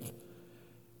faith,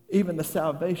 even the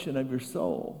salvation of your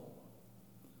soul.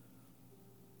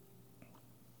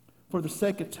 For the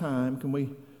sake of time, can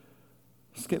we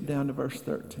skip down to verse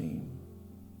 13?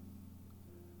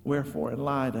 Wherefore, in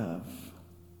light of,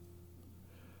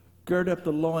 gird up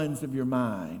the loins of your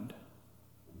mind.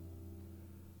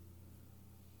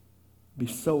 Be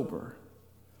sober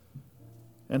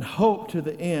and hope to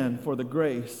the end for the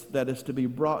grace that is to be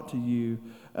brought to you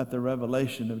at the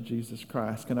revelation of Jesus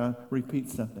Christ. Can I repeat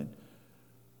something?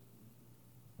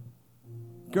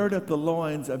 Gird up the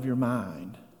loins of your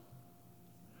mind.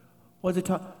 What does it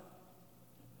talk?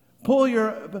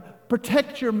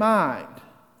 Protect your mind.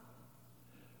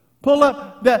 Pull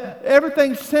up that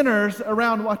everything centers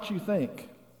around what you think.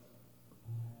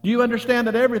 Do you understand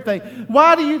that everything?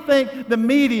 Why do you think the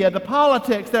media, the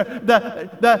politics,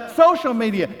 the social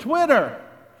media, Twitter?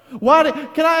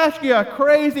 Can I ask you a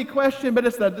crazy question, but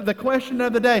it's the question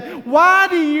of the day. Why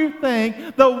do you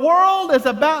think the world is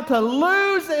about to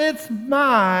lose its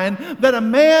mind that a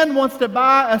man wants to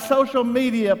buy a social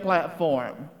media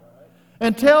platform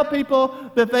and tell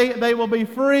people that they will be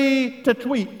free to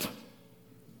tweet?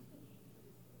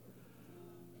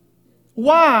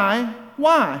 Why?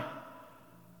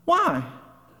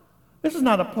 This is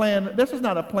not a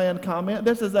planned comment.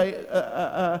 This is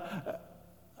a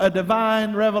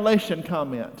divine revelation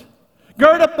comment.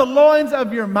 Gird up the loins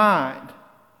of your mind.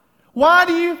 Why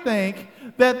do you think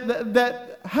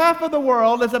that half of the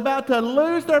world is about to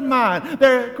lose their mind?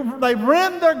 They've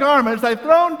rent their garments. They've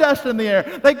thrown dust in the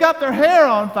air. They got their hair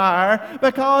on fire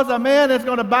because a man is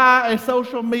going to buy a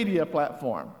social media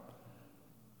platform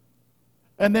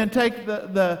and then take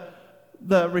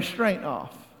the restraint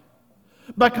off.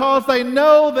 Because they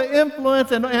know the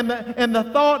influence and the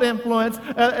thought influence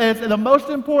is the most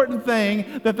important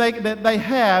thing that they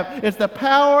have. It's the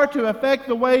power to affect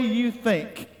the way you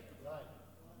think.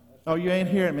 Oh, you ain't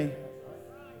hearing me.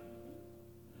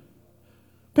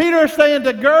 Peter is saying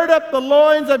to gird up the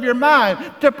loins of your mind,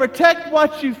 to protect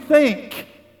what you think.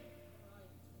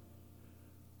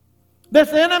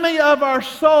 This enemy of our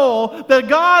soul, the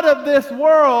God of this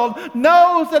world,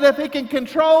 knows that if he can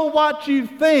control what you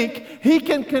think, he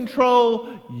can control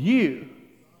you.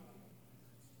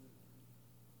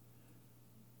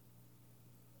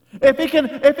 If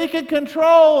he can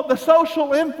control the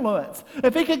social influence,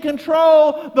 if he can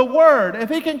control the word, if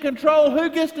he can control who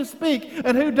gets to speak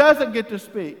and who doesn't get to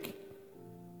speak.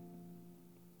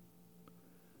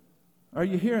 Are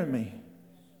you hearing me?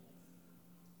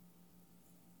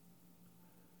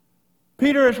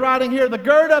 Peter is writing here, to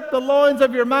gird up the loins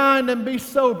of your mind and be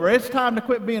sober. It's time to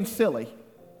quit being silly.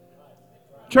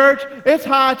 Church, it's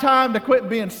high time to quit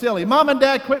being silly. Mom and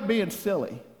Dad, quit being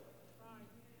silly.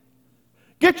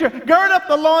 Gird up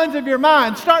the loins of your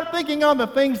mind. Start thinking on the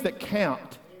things that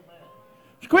count.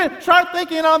 Start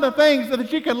thinking on the things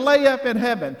that you can lay up in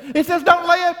heaven. He says, don't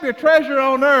lay up your treasure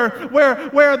on earth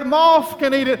where the moths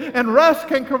can eat it and rust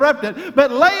can corrupt it,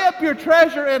 but lay up your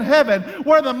treasure in heaven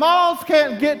where the moths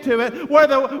can't get to it, where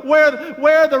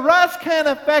the rust can't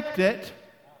affect it.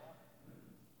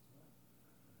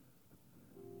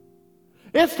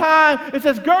 It's time. It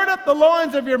says, gird up the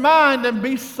loins of your mind and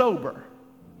be sober.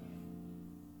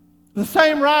 The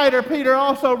same writer, Peter,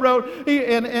 also wrote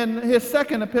in his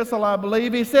second epistle, I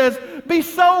believe, he says, be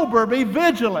sober, be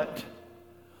vigilant.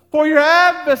 For your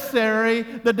adversary,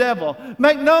 the devil.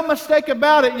 Make no mistake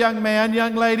about it, young man,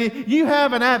 young lady, you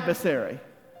have an adversary.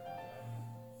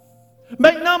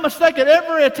 Make no mistake at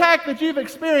every attack that you've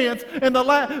experienced in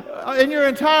your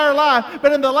entire life,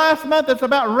 but in the last month it's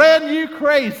about ran you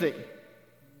crazy.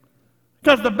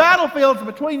 Because the battlefield's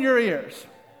between your ears.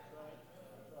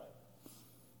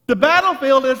 The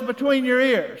battlefield is between your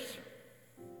ears.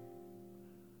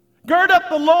 Gird up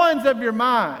the loins of your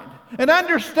mind and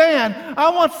understand, I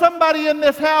want somebody in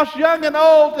this house, young and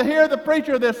old, to hear the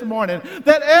preacher this morning,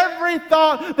 that every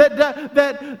thought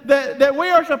that we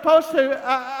are supposed to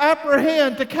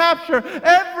apprehend, to capture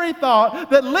every thought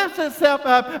that lifts itself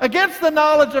up against the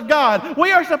knowledge of God,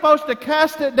 we are supposed to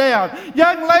cast it down.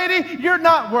 Young lady, you're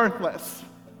not worthless.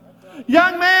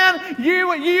 Young man,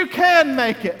 you can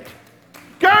make it.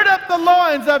 Gird up the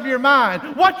loins of your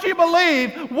mind. What you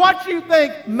believe, what you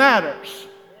think matters.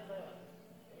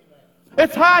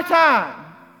 It's high time.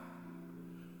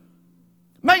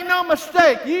 Make no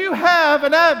mistake, you have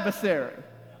an adversary.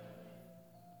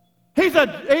 He's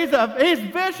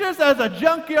vicious as a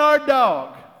junkyard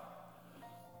dog.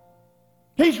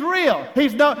 He's real.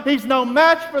 He's no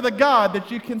match for the God that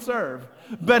you can serve.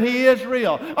 But he is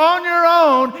real. On your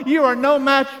own, you are no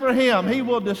match for him. He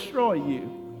will destroy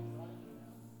you.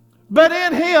 But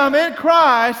in him, in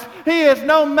Christ, he is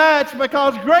no match,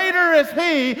 because greater is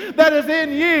he that is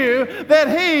in you than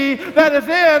he that is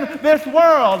in this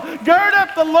world. Gird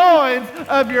up the loins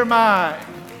of your mind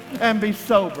and be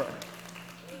sober.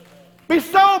 Be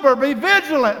sober, be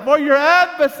vigilant for your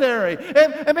adversary.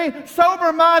 I mean,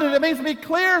 sober-minded, it means to be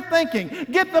clear thinking.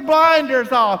 Get the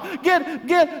blinders off. Get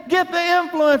the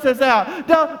influences out.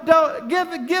 Don't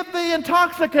get the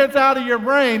intoxicants out of your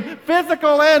brain,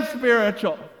 physical and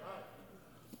spiritual.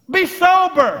 Be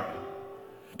sober.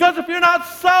 Because if you're not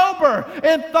sober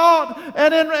in thought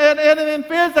and in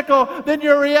physical, then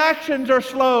your reactions are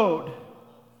slowed.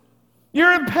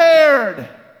 You're impaired.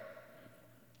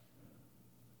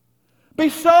 Be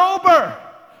sober.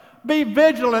 Be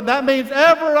vigilant. That means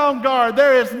ever on guard.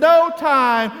 There is no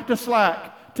time to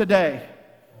slack today.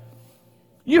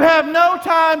 You have no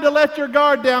time to let your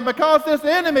guard down because this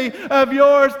enemy of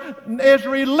yours is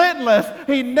relentless.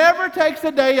 He never takes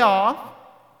a day off.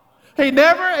 He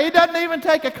doesn't even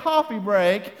take a coffee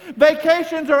break.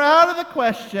 Vacations are out of the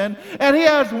question. And he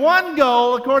has one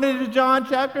goal, according to John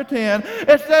chapter 10.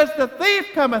 It says, the thief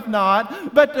cometh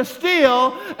not, but to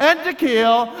steal and to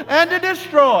kill and to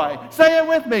destroy. Say it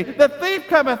with me. The thief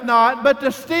cometh not, but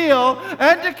to steal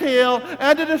and to kill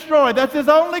and to destroy. That's his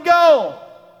only goal.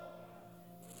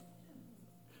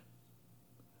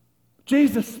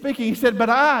 Jesus speaking, he said, but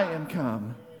I am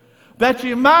come, that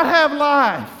you might have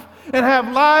life, and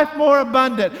have life more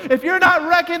abundant. If you're not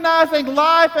recognizing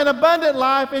life and abundant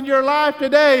life in your life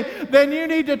today, then you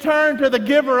need to turn to the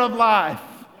giver of life.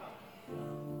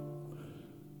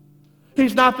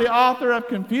 He's not the author of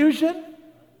confusion.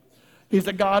 He's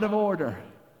a God of order.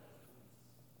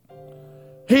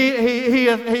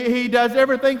 He does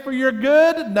everything for your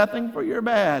good, nothing for your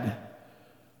bad.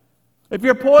 If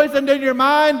you're poisoned in your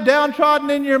mind,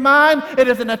 downtrodden in your mind, it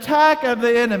is an attack of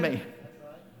the enemy.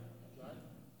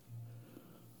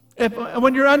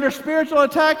 When you're under spiritual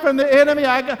attack from the enemy,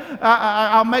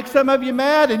 I'll make some of you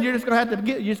mad, and you're just going to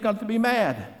have to be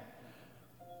mad.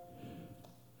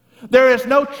 There is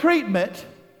no treatment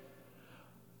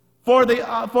for the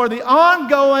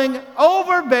ongoing,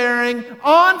 overbearing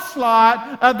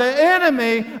onslaught of the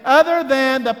enemy other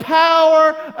than the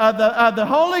power of the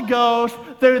Holy Ghost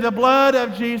through the blood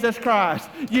of Jesus Christ.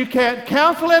 You can't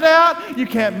counsel it out. You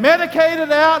can't medicate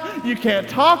it out. You can't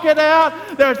talk it out.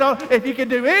 If you can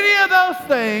do any of those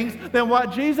things, then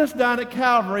what Jesus done at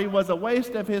Calvary was a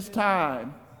waste of his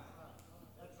time.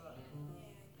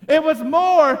 It was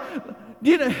more,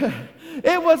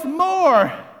 it was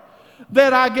more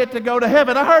that I get to go to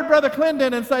heaven. I heard Brother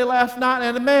Clendenin say last night,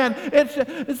 and man,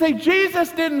 Jesus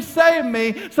didn't save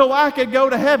me so I could go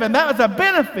to heaven. That was a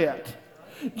benefit.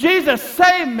 Jesus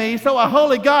saved me so a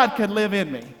holy God could live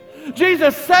in me.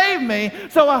 Jesus saved me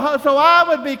so I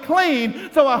would be clean,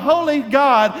 so a holy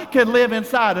God could live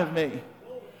inside of me.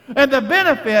 And the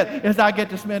benefit is I get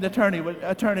to spend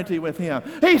eternity with him.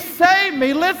 He saved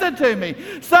me, listen to me,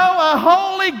 so a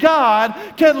holy God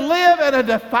can live in a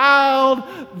defiled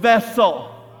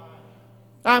vessel.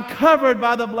 I'm covered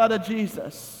by the blood of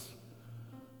Jesus.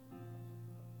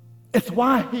 It's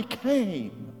why he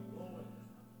came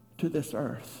to this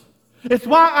earth. It's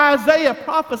why Isaiah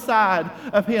prophesied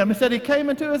of him. He said he came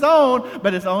into his own,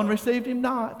 but his own received him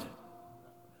not.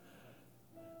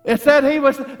 It said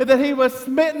that he was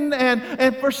smitten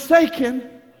and forsaken.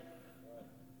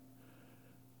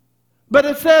 But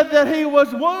it said that he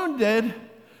was wounded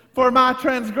for my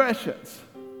transgressions.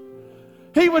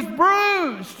 He was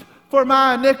bruised for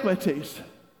my iniquities.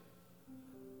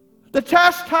 The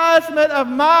chastisement of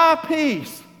my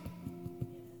peace.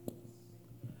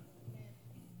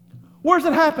 Where's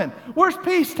it happen? Where's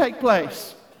peace take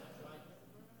place?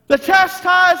 The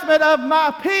chastisement of my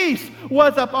peace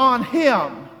was upon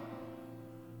him.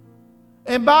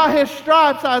 And by his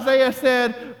stripes, Isaiah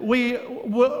said, we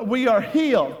are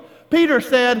healed. Peter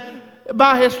said,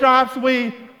 by his stripes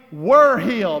we were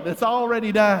healed. It's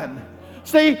already done.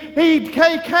 See, he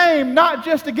came not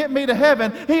just to get me to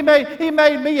heaven. He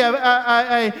made me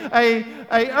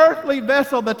a earthly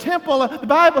vessel, the temple. The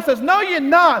Bible says, know ye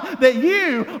not that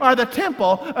you are the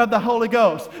temple of the Holy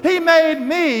Ghost. He made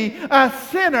me a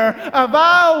sinner, a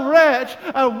vile wretch,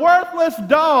 a worthless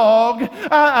dog,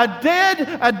 a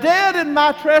dead in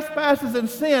my trespasses and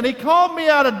sin. He called me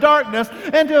out of darkness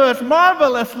into his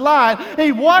marvelous light.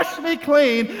 He washed me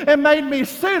clean and made me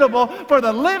suitable for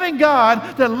the living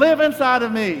God to live inside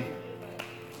of me.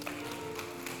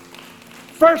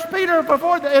 First Peter,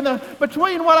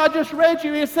 between what I just read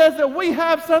you, it says that we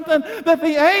have something that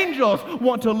the angels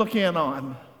want to look in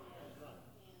on.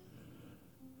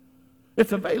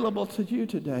 It's available to you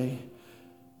today.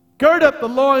 Gird up the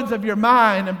loins of your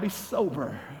mind and be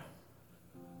sober.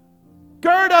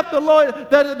 Gird up the loins.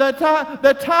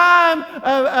 The time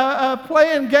of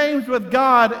playing games with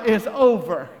God is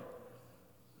over.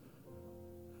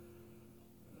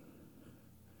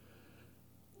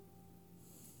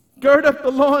 Gird up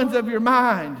the loins of your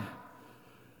mind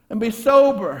and be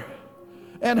sober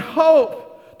and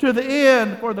hope to the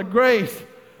end for the grace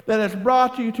that has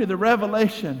brought you to the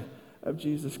revelation of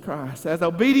Jesus Christ. As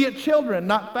obedient children,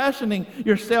 not fashioning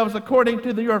yourselves according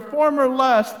to your former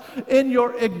lust in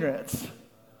your ignorance.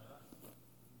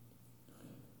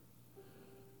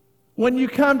 When you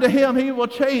come to Him, He will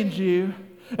change you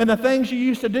and the things you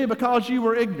used to do because you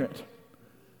were ignorant.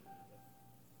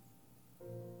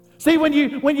 See, when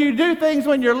you do things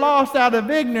when you're lost out of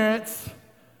ignorance,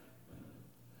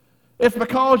 it's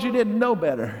because you didn't know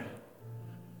better.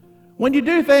 When you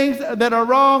do things that are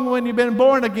wrong when you've been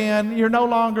born again, you're no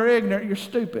longer ignorant, you're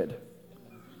stupid.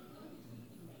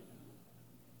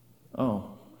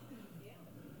 Oh.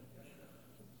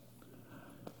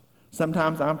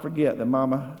 Sometimes I forget that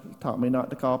Mama taught me not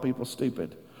to call people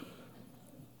stupid.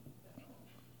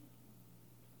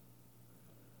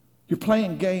 You're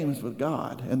playing games with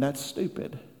God, and that's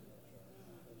stupid.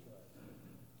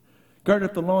 Gird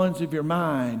up the loins of your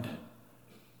mind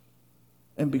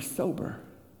and be sober,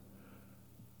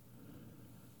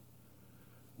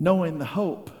 knowing the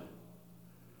hope.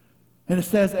 And it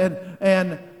says,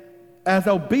 and as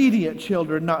obedient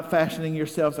children, not fashioning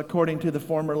yourselves according to the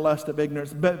former lust of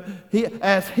ignorance, but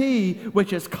as He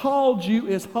which has called you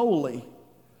is holy,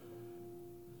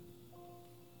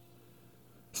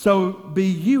 so be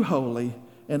you holy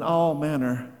in all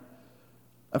manner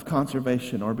of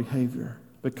conservation or behavior,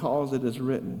 because it is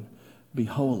written, be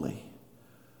holy,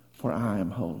 for I am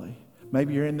holy.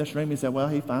 Maybe you're in this room and you say, well,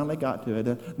 he finally got to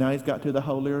it. Now he's got to the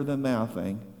holier than thou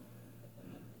thing.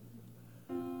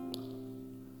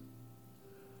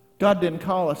 God didn't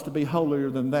call us to be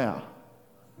holier than thou.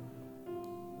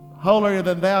 Holier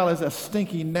than thou is a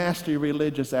stinky, nasty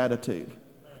religious attitude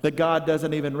that God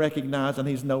doesn't even recognize, and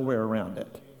He's nowhere around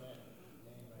it.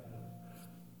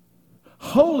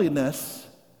 Holiness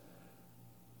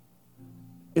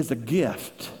is a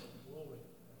gift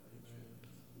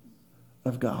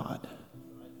of God.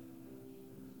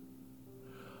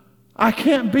 I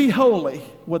can't be holy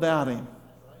without Him.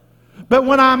 But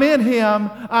when I'm in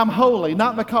Him, I'm holy,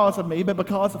 not because of me, but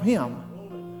because of Him.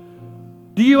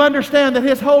 Do you understand that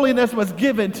His holiness was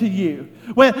given to you?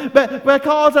 But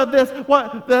because of this,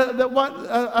 what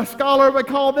a scholar would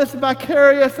call this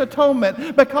vicarious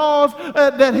atonement, because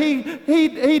that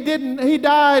He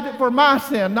died for my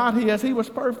sin, not His. He was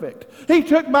perfect. He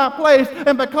took my place,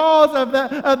 and because of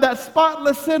that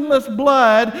spotless, sinless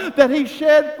blood that He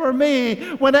shed for me,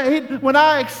 when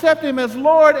I accept Him as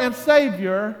Lord and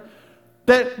Savior,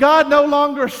 that God no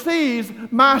longer sees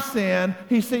my sin,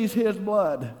 He sees His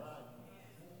blood.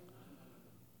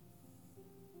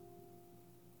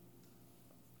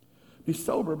 Be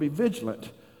sober, be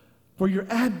vigilant, for your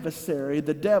adversary,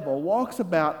 the devil, walks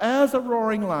about as a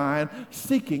roaring lion,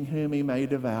 seeking whom he may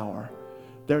devour.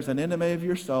 There's an enemy of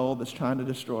your soul that's trying to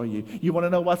destroy you. You want to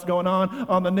know what's going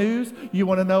on the news? You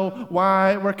want to know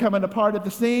why we're coming apart at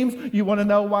the seams? You want to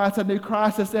know why it's a new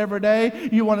crisis every day?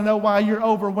 You want to know why you're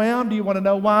overwhelmed? Do you want to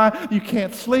know why you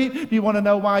can't sleep? Do you want to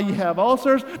know why you have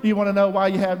ulcers? Do you want to know why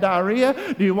you have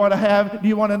diarrhea? Do you want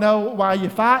to know why you're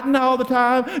fighting all the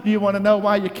time? Do you want to know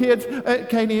why your kids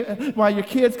can't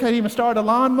even start a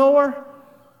lawnmower?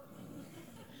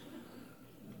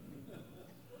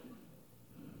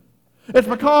 It's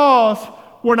because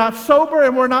we're not sober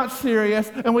and we're not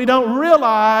serious, and we don't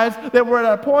realize that we're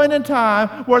at a point in time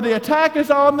where the attack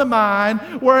is on the mind,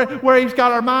 where he's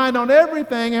got our mind on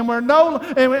everything, and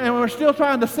we're still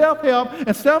trying to self-help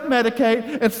and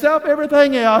self-medicate and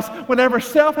self-everything else whenever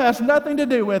self has nothing to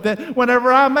do with it.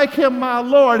 Whenever I make Him my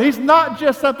Lord, He's not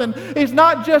just something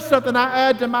I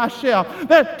add to my shelf.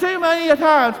 That too many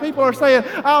times people are saying,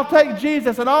 I'll take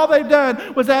Jesus, and all they've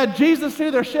done was add Jesus to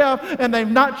their shelf, and they've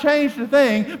not changed a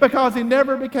thing because He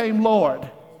never became Lord.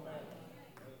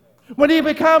 When He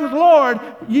becomes Lord,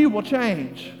 you will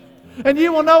change. And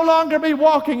you will no longer be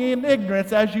walking in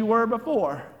ignorance as you were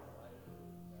before.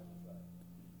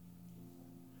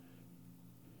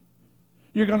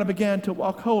 You're going to begin to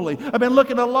walk holy. I've been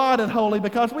looking a lot at holy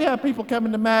because we have people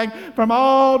coming to MAG from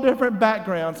all different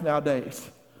backgrounds nowadays,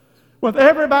 with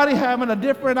everybody having a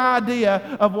different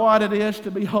idea of what it is to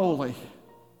be holy.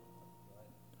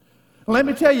 Let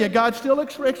me tell you, God still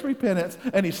expects repentance,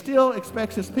 and He still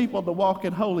expects His people to walk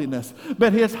in holiness.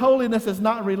 But His holiness is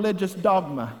not religious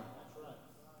dogma.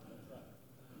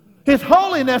 His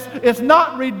holiness is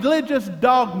not religious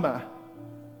dogma.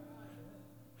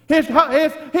 His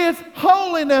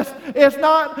holiness is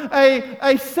not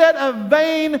a set of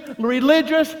vain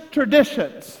religious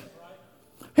traditions.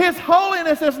 His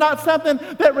holiness is not something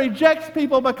that rejects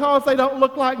people because they don't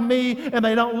look like me and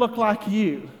they don't look like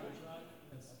you.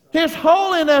 His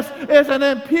holiness is an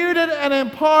imputed and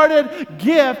imparted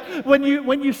gift when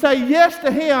you say yes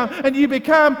to Him and you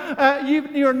become,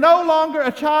 you're no longer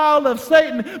a child of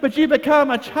Satan, but you become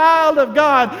a child of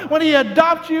God. When He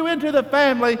adopts you into the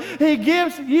family, He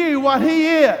gives you what He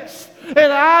is.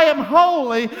 And I am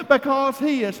holy because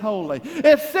He is holy.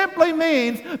 It simply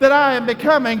means that I am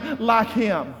becoming like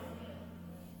Him.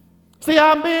 See,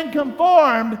 I'm being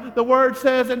conformed, the Word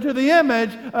says, into the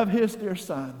image of His dear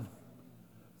Son.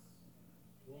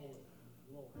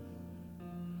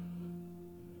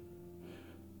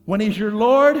 When He's your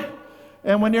Lord,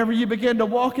 and whenever you begin to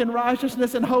walk in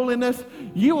righteousness and holiness,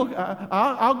 you will,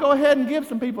 I'll go ahead and give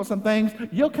some people some things.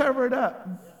 You'll cover it up.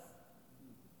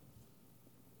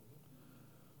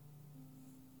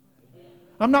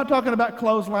 I'm not talking about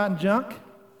clothesline junk.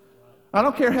 I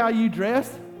don't care how you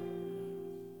dress.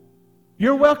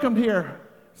 You're welcomed here.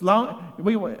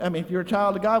 If you're a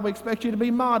child of God, we expect you to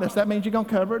be modest. That means you're going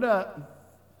to cover it up.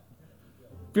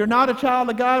 If you're not a child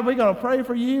of God, we're going to pray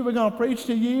for you. We're going to preach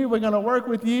to you. We're going to work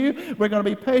with you. We're going to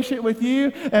be patient with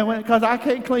you. And because I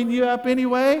can't clean you up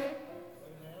anyway.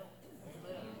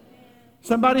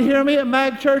 Somebody hear me at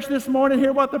Mag Church this morning?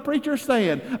 Hear what the preacher's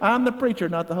saying. I'm the preacher,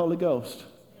 not the Holy Ghost.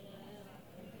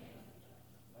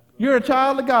 You're a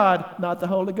child of God, not the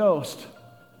Holy Ghost.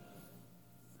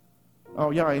 Oh,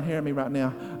 y'all ain't hearing me right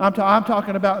now. I'm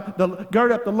talking about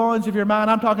gird up the loins of your mind.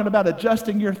 I'm talking about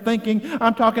adjusting your thinking.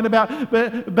 I'm talking about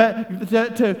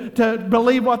to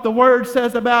believe what the Word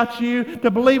says about you,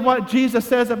 to believe what Jesus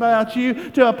says about you,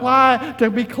 to apply, to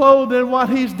be clothed in what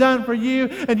He's done for you,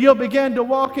 and you'll begin to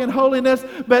walk in holiness.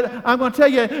 But I'm going to tell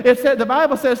you, the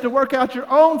Bible says to work out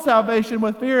your own salvation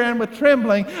with fear and with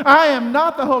trembling. I am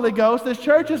not the Holy Ghost. This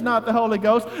church is not the Holy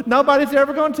Ghost. Nobody's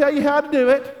ever going to tell you how to do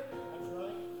it.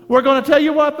 We're going to tell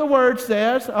you what the Word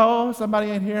says. Oh, somebody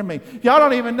ain't hearing me. Y'all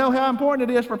don't even know how important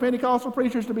it is for Pentecostal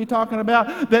preachers to be talking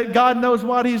about that God knows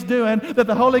what He's doing, that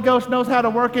the Holy Ghost knows how to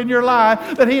work in your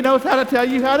life, that He knows how to tell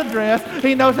you how to dress,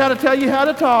 He knows how to tell you how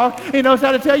to talk, He knows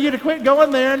how to tell you to quit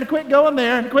going there and to quit going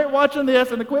there and to quit watching this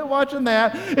and to quit watching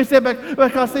that. He said,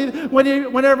 because see,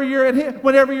 whenever you're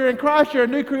in Christ, you're a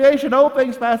new creation. Old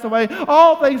things pass away,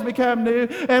 all things become new.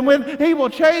 And when He will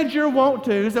change your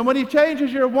want-tos, and when He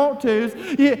changes your want-tos,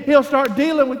 He'll start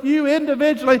dealing with you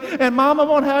individually, and mama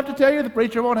won't have to tell you, the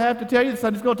preacher won't have to tell you, the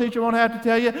Sunday school teacher won't have to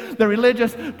tell you, the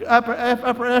religious upper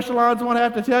echelons won't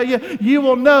have to tell you. You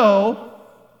will know.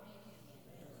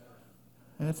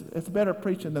 And it's better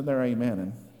preaching than they're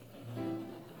amening.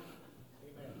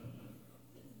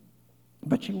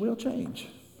 But you will change.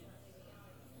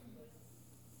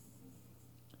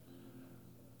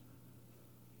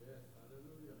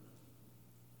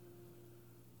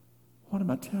 What am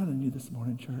I telling you this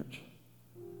morning, church?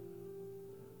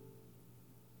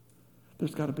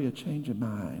 There's got to be a change of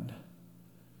mind.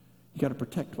 You got to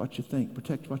protect what you think,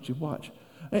 protect what you watch.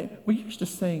 Hey, we used to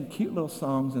sing cute little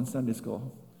songs in Sunday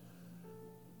school.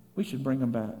 We should bring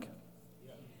them back.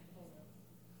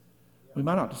 We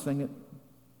might not have to sing it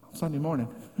on Sunday morning.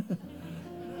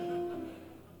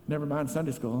 Never mind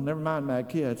Sunday school. Never mind Mad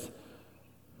Kids.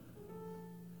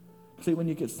 See, when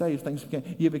you get saved, things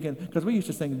begin, because we used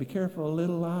to sing, be careful,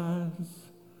 little eyes,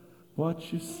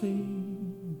 what you see.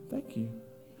 Thank you.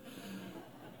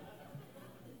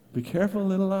 Be careful,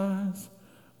 little eyes,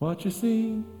 what you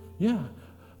see. Yeah.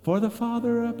 For the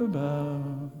Father up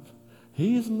above,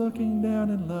 He's looking down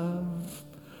in love.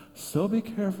 So be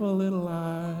careful, little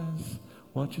eyes,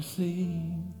 what you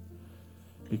see.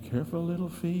 Be careful, little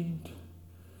feet,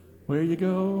 where you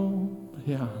go.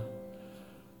 Yeah.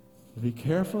 Be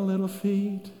careful, little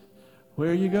feet,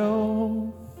 where you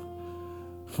go.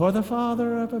 For the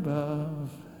Father up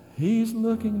above, He's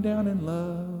looking down in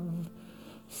love.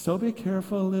 So be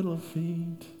careful, little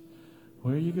feet,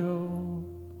 where you go.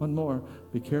 One more.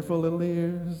 Be careful, little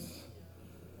ears,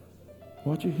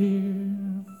 what you hear.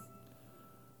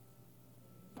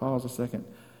 Pause a second.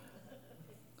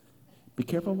 Be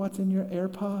careful what's in your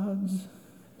AirPods.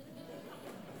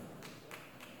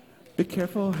 Be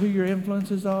careful who your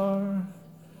influences are.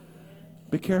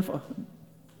 Be careful.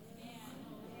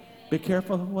 Be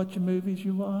careful what your movies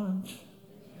you watch.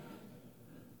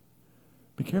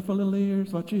 Be careful, little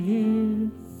ears, what you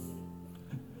hear.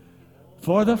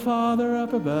 For the Father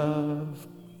up above,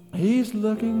 He's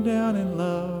looking down in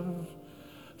love.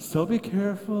 So be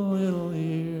careful, little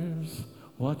ears,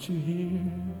 what you hear.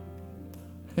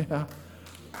 Yeah.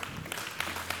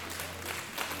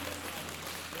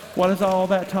 What is all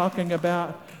that talking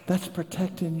about? That's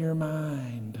protecting your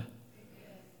mind.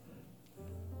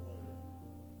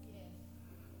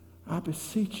 I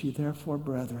beseech you, therefore,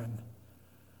 brethren,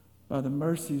 by the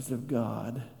mercies of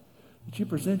God, that you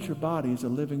present your body as a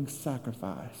living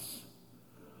sacrifice,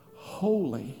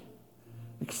 holy,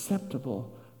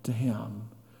 acceptable to Him,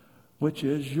 which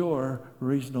is your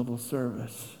reasonable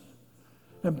service.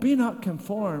 And be not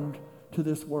conformed to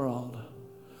this world,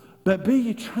 but be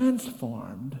ye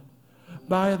transformed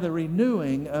by the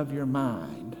renewing of your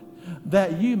mind,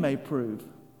 that you may prove.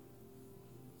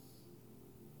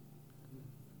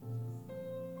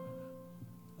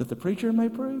 That the preacher may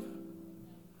prove?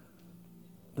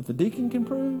 That the deacon can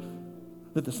prove?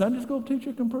 That the Sunday school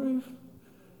teacher can prove?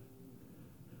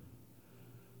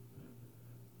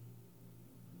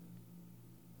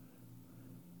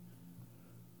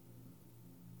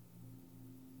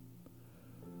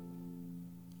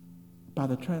 By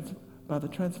the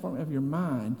transforming of your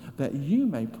mind, that you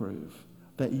may prove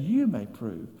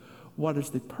what is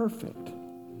the perfect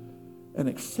and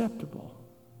acceptable,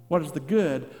 what is the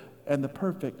good and the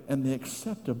perfect and the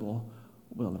acceptable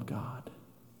will of God.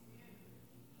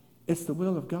 It's the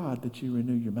will of God that you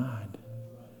renew your mind.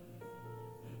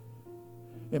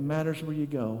 It matters where you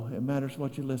go. It matters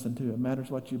what you listen to. It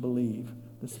matters what you believe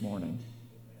this morning.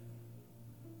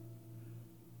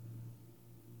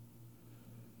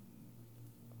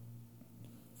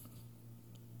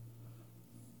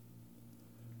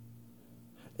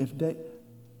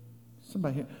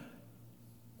 Somebody here,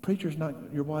 preacher's not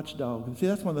your watchdog. See,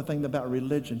 that's one of the things about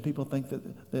religion. People think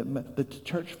that the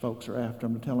church folks are after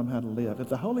them to tell them how to live. If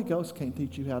the Holy Ghost can't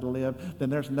teach you how to live, then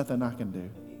there's nothing I can do.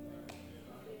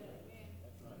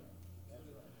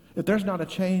 If there's not a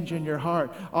change in your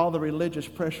heart, all the religious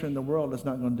pressure in the world is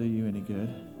not going to do you any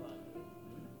good.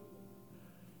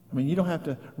 I mean, you don't have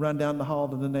to run down the hall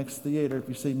to the next theater if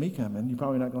you see me coming. You're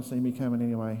probably not going to see me coming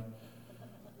anyway,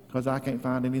 because I can't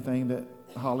find anything that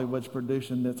Hollywood's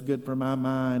producing that's good for my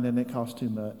mind, and it costs too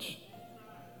much.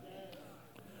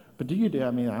 But you do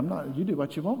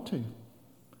what you want to.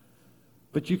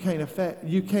 But you can't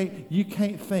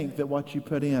think that what you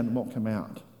put in won't come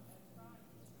out.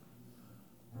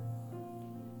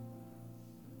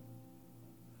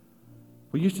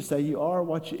 We used to say you are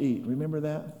what you eat. Remember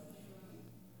that?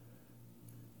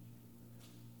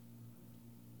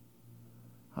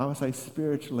 I would say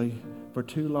spiritually, for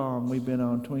too long, we've been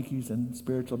on Twinkies and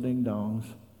spiritual ding-dongs.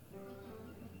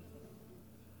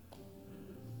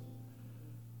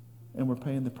 And we're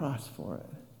paying the price for it.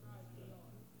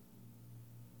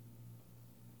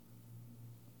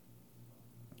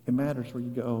 It matters where you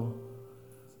go.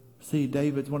 See,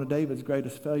 one of David's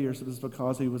greatest failures was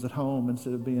because he was at home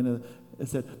instead of being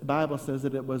the Bible says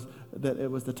that it was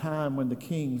the time when the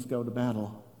kings go to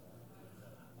battle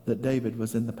that David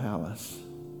was in the palace.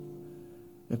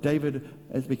 If David,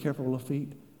 as be careful of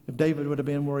feet, if David would have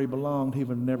been where he belonged, he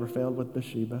would have never failed with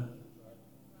Bathsheba.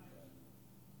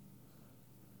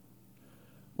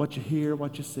 What you hear,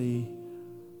 what you see,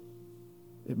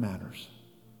 it matters.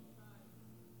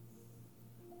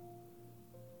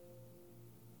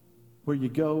 Where you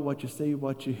go, what you see,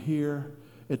 what you hear,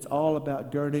 it's all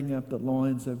about girding up the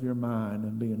loins of your mind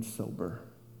and being sober.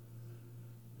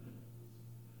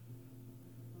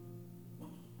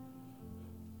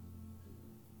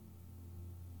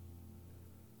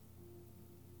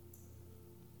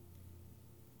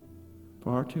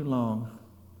 Far too long,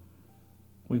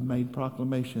 we've made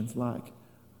proclamations like,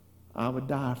 I would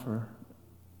die for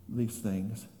these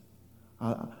things.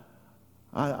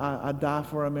 I'd die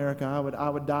for America. I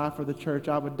would die for the church.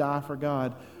 I would die for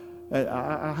God.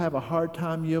 I have a hard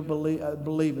time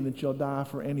believing that you'll die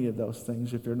for any of those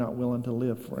things if you're not willing to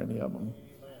live for any of them.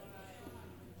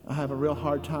 I have a real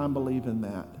hard time believing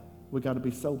that. We've got to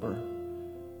be sober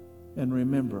and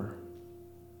remember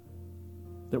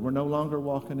that we're no longer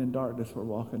walking in darkness, we're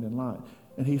walking in light.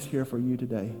 And He's here for you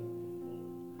today.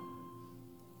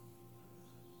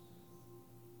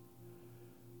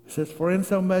 It says, for in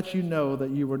so much you know that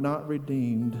you were not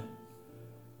redeemed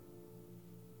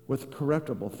with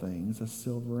corruptible things as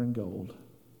silver and gold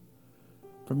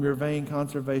from your vain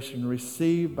conservation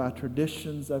received by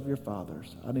traditions of your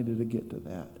fathers. I needed to get to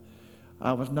that.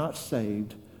 I was not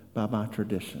saved by my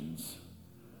traditions.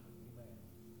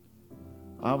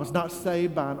 I was not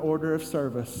saved by an order of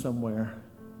service somewhere.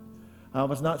 I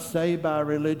was not saved by a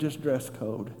religious dress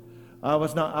code. I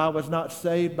was not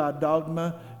saved by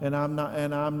dogma, and I'm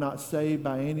not saved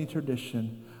by any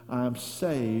tradition. I am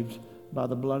saved by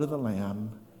the blood of the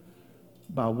Lamb,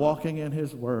 by walking in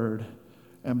His Word,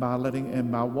 and by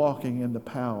walking in the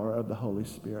power of the Holy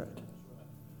Spirit.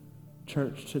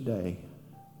 Church, today,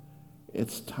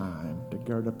 it's time to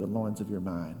gird up the loins of your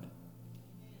mind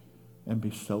and be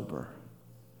sober.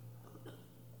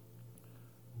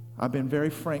 I've been very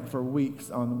frank for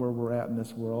weeks on where we're at in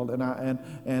this world,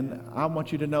 and I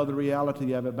want you to know the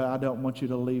reality of it, but I don't want you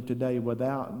to leave today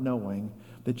without knowing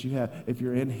that you have, if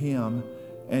you're in Him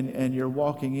and you're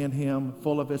walking in Him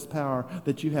full of His power,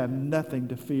 that you have nothing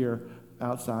to fear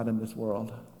outside in this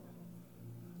world.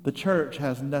 The church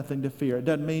has nothing to fear. It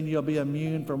doesn't mean you'll be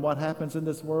immune from what happens in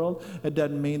this world. It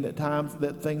doesn't mean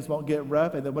that things won't get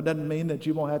rough. It doesn't mean that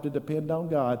you won't have to depend on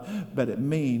God. But it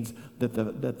means that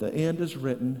the end is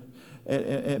written.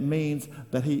 It means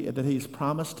that He's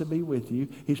promised to be with you.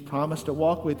 He's promised to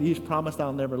walk with you. He's promised,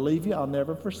 I'll never leave you. I'll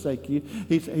never forsake you.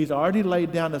 He's already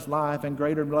laid down His life, and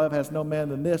greater love has no man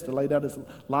than this, to lay down His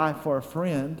life for a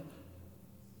friend.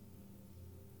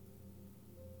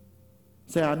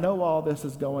 Say, I know all this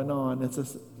is going on. It's a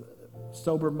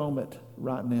sober moment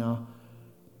right now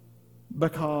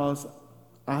because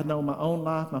I know my own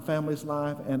life, my family's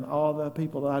life, and all the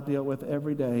people that I deal with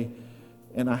every day.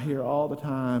 And I hear all the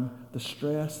time the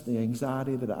stress, the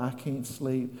anxiety that I can't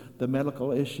sleep, the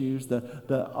medical issues,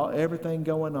 the everything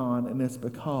going on. And it's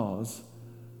because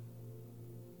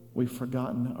we've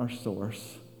forgotten our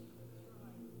source.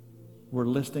 We're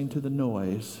listening to the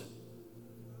noise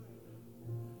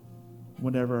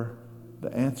whenever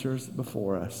the answer's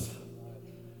before us.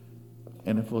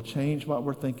 And if we'll change what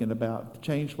we're thinking about,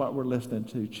 change what we're listening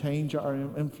to, change our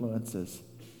influences,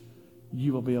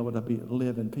 you will be able to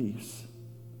live in peace.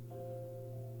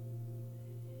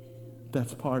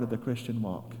 That's part of the Christian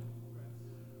walk.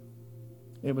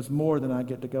 It was more than I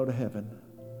get to go to heaven.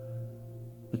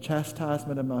 The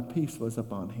chastisement of my peace was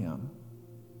upon Him.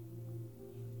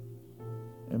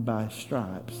 And by His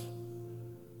stripes,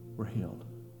 we're healed.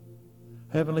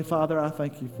 Heavenly Father, I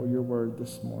thank you for your word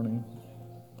this morning.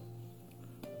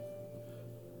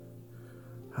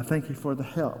 I thank you for the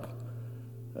help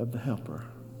of the helper,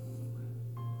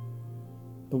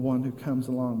 the one who comes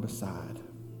along beside.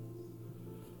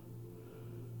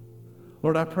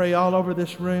 Lord, I pray all over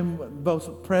this room,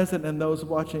 both present and those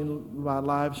watching by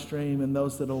live stream and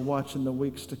those that will watch in the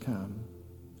weeks to come,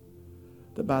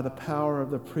 that by the power of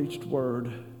the preached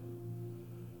word,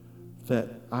 that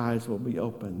eyes will be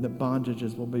opened, that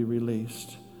bondages will be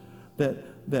released,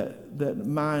 that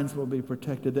minds will be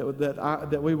protected,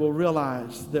 that we will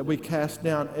realize that we cast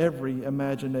down every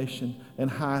imagination and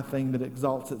high thing that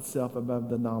exalts itself above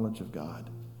the knowledge of God.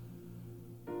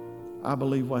 I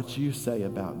believe what you say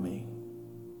about me,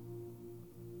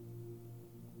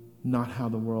 not how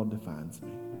the world defines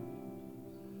me.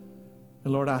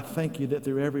 And Lord, I thank you that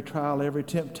through every trial, every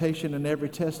temptation, and every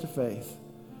test of faith,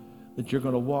 that you're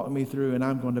going to walk me through, and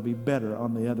I'm going to be better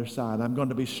on the other side. I'm going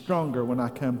to be stronger when I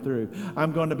come through.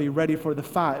 I'm going to be ready for the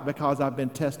fight because I've been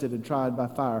tested and tried by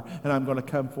fire, and I'm going to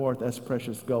come forth as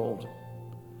precious gold.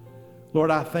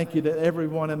 Lord, I thank you that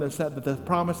everyone in this, that the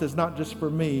promise is not just for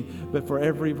me, but for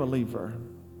every believer.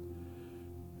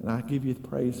 And I give you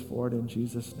praise for it in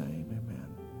Jesus' name. Amen.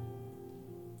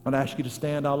 I'd ask you to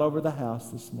stand all over the house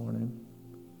this morning.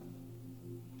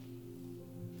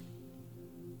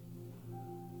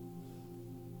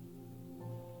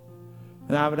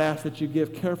 And I would ask that you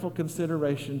give careful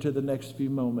consideration to the next few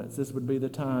moments. This would be the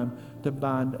time to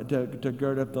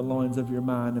gird up the loins of your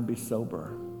mind and be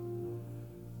sober.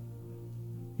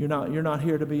 You're not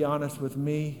here to be honest with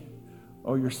me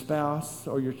or your spouse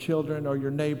or your children or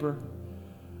your neighbor.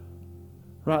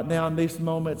 Right now in these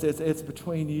moments, it's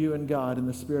between you and God and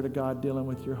the Spirit of God dealing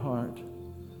with your heart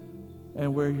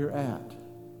and where you're at.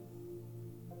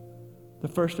 The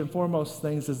first and foremost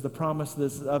things is the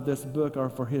promises of this book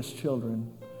are for His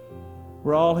children.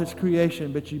 We're all His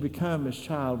creation, but you become His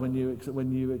child when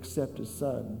you accept His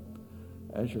Son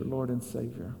as your Lord and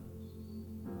Savior.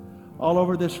 All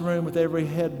over this room, with every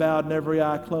head bowed and every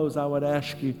eye closed, I would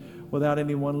ask you, without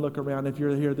anyone look around, if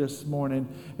you're here this morning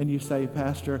and you say,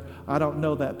 Pastor, I don't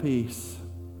know that peace.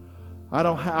 I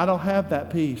don't have that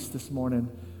peace this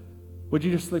morning. Would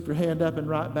you just slip your hand up and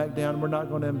write back down? We're not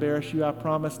going to embarrass you. I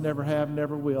promise, never have,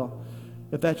 never will.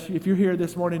 If you're here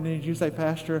this morning and you say,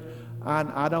 Pastor,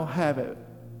 I don't have it,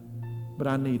 but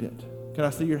I need it. Can I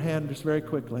see your hand just very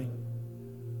quickly?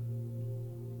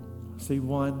 I see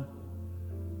one.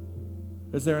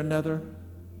 Is there another?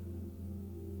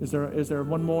 Is there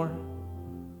one more?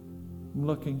 I'm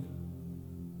looking.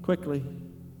 Quickly.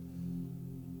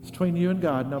 It's between you and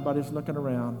God. Nobody's looking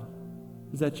around.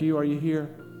 Is that you? Are you here?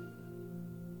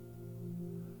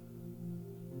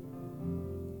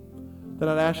 Then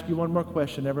I'd ask you one more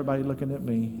question, everybody looking at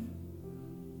me.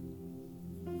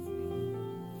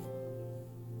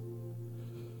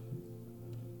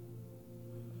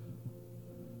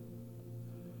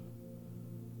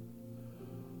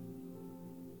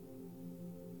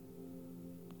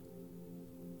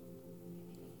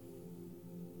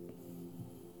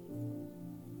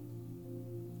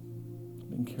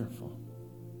 and careful.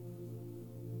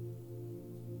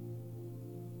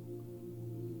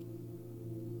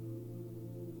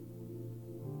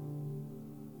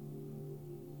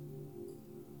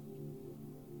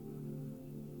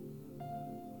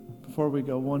 Before we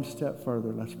go one step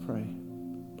further, let's pray.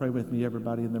 Pray with me,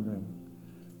 everybody in the room.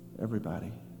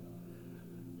 Everybody.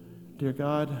 Dear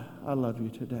God, I love you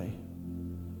today.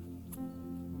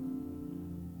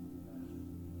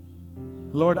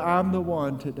 Lord, I'm the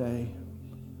one today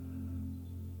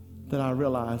that I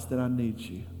realize that I need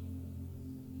you.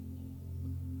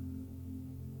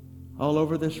 All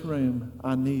over this room,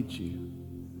 I need you.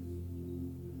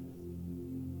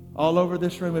 All over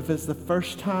this room, if it's the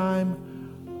first time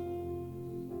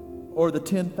or the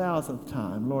 10,000th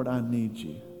time, Lord, I need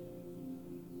you.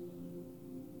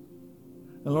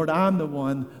 And Lord, I'm the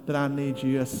one that I need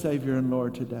you as Savior and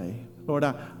Lord today. Lord,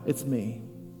 it's me.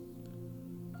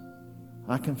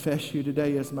 I confess you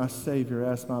today as my Savior,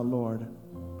 as my Lord.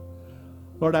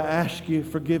 Lord, I ask you,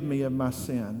 forgive me of my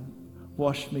sin.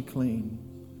 Wash me clean.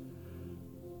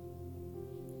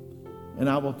 And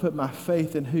I will put my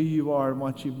faith in who you are and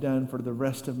what you've done for the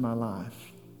rest of my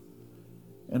life.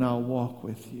 And I'll walk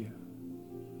with you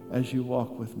as you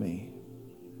walk with me.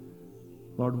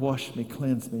 Lord, wash me,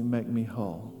 cleanse me, make me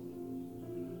whole.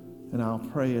 And I'll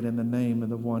pray it in the name of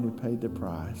the one who paid the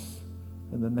price,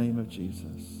 in the name of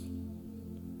Jesus.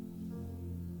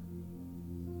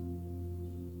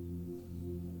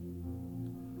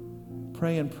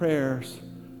 Praying prayers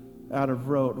out of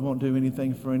rote won't do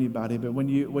anything for anybody, but when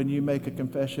you make a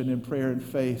confession in prayer and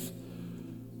faith,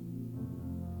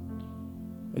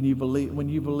 and you believe, when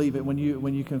it,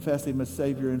 when you confess him as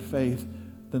Savior in faith,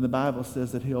 then the Bible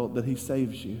says that he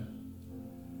saves you.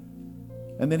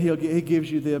 And then he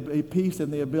gives you the peace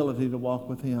and the ability to walk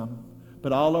with him.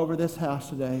 But all over this house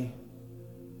today,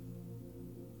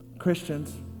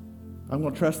 Christians, I'm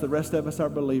going to trust the rest of us are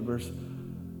believers.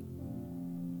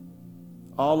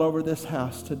 All over this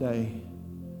house today,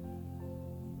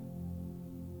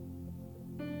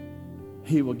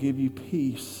 he will give you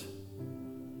peace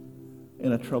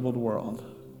in a troubled world.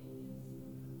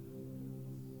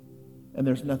 And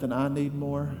there's nothing I need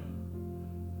more.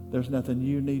 There's nothing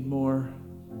you need more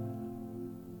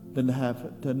than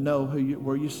to know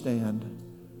where you stand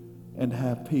and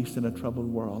have peace in a troubled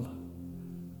world.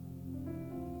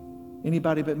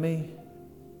 Anybody but me?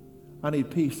 I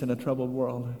need peace in a troubled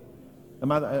world.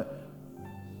 I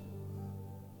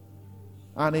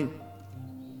need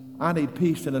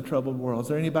peace in a troubled world. Is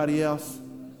there anybody else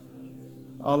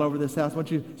all over this house? Why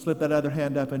don't you slip that other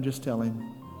hand up and just tell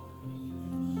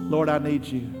him, Lord, I need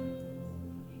you.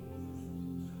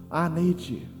 I need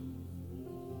you.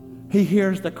 He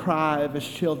hears the cry of his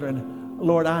children.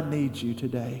 Lord, I need you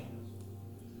today.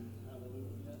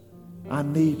 I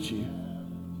need you.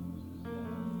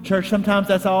 Church, sometimes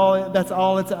that's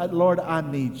all it's, Lord, I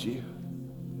need you.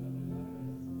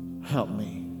 Help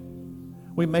me.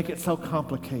 We make it so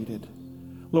complicated.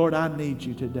 Lord, I need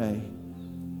you today.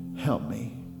 Help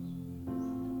me.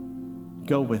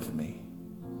 Go with me,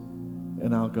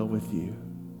 and I'll go with you.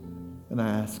 And I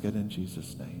ask it in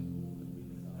Jesus' name.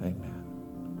 Amen.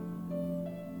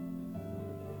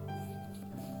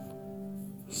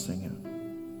 Sing it.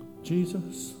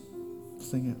 Jesus,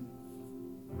 sing it.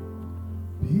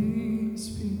 Peace,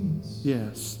 peace.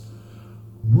 Yes.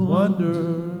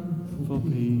 Wonderful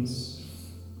peace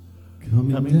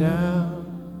coming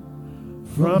down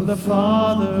from the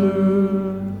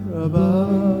Father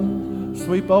above.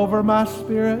 Sweep over my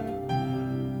spirit.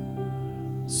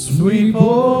 Sweep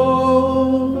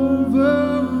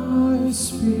over my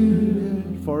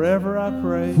spirit. Forever I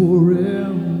pray.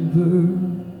 Forever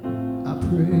I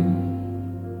pray.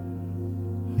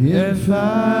 In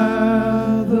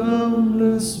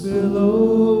fathomless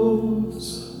billows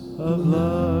of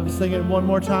love. Sing it one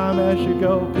more time as you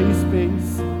go. Peace,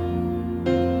 peace.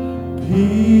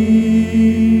 Peace,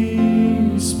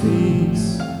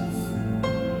 peace.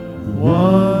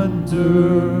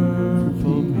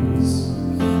 Wonderful peace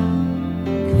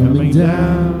coming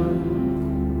down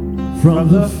from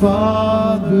the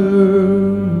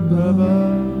Father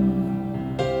above.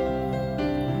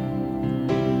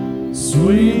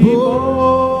 Sweep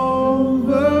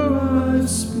over my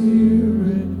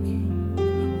spirit.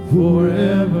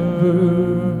 Forever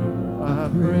I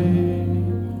pray.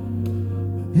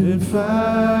 In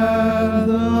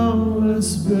fathomless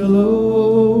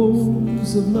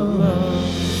billows of love.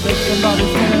 Take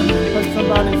somebody's hand, touch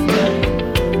somebody's neck,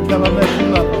 tell them that you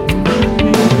love them.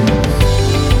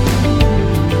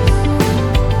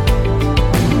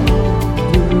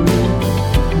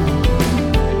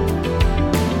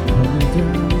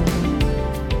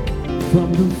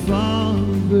 from the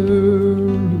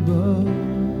Father above.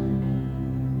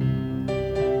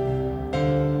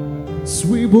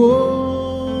 Sweep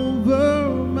over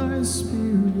my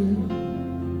spirit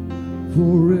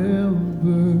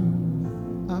forever,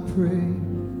 I pray.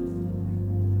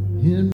 In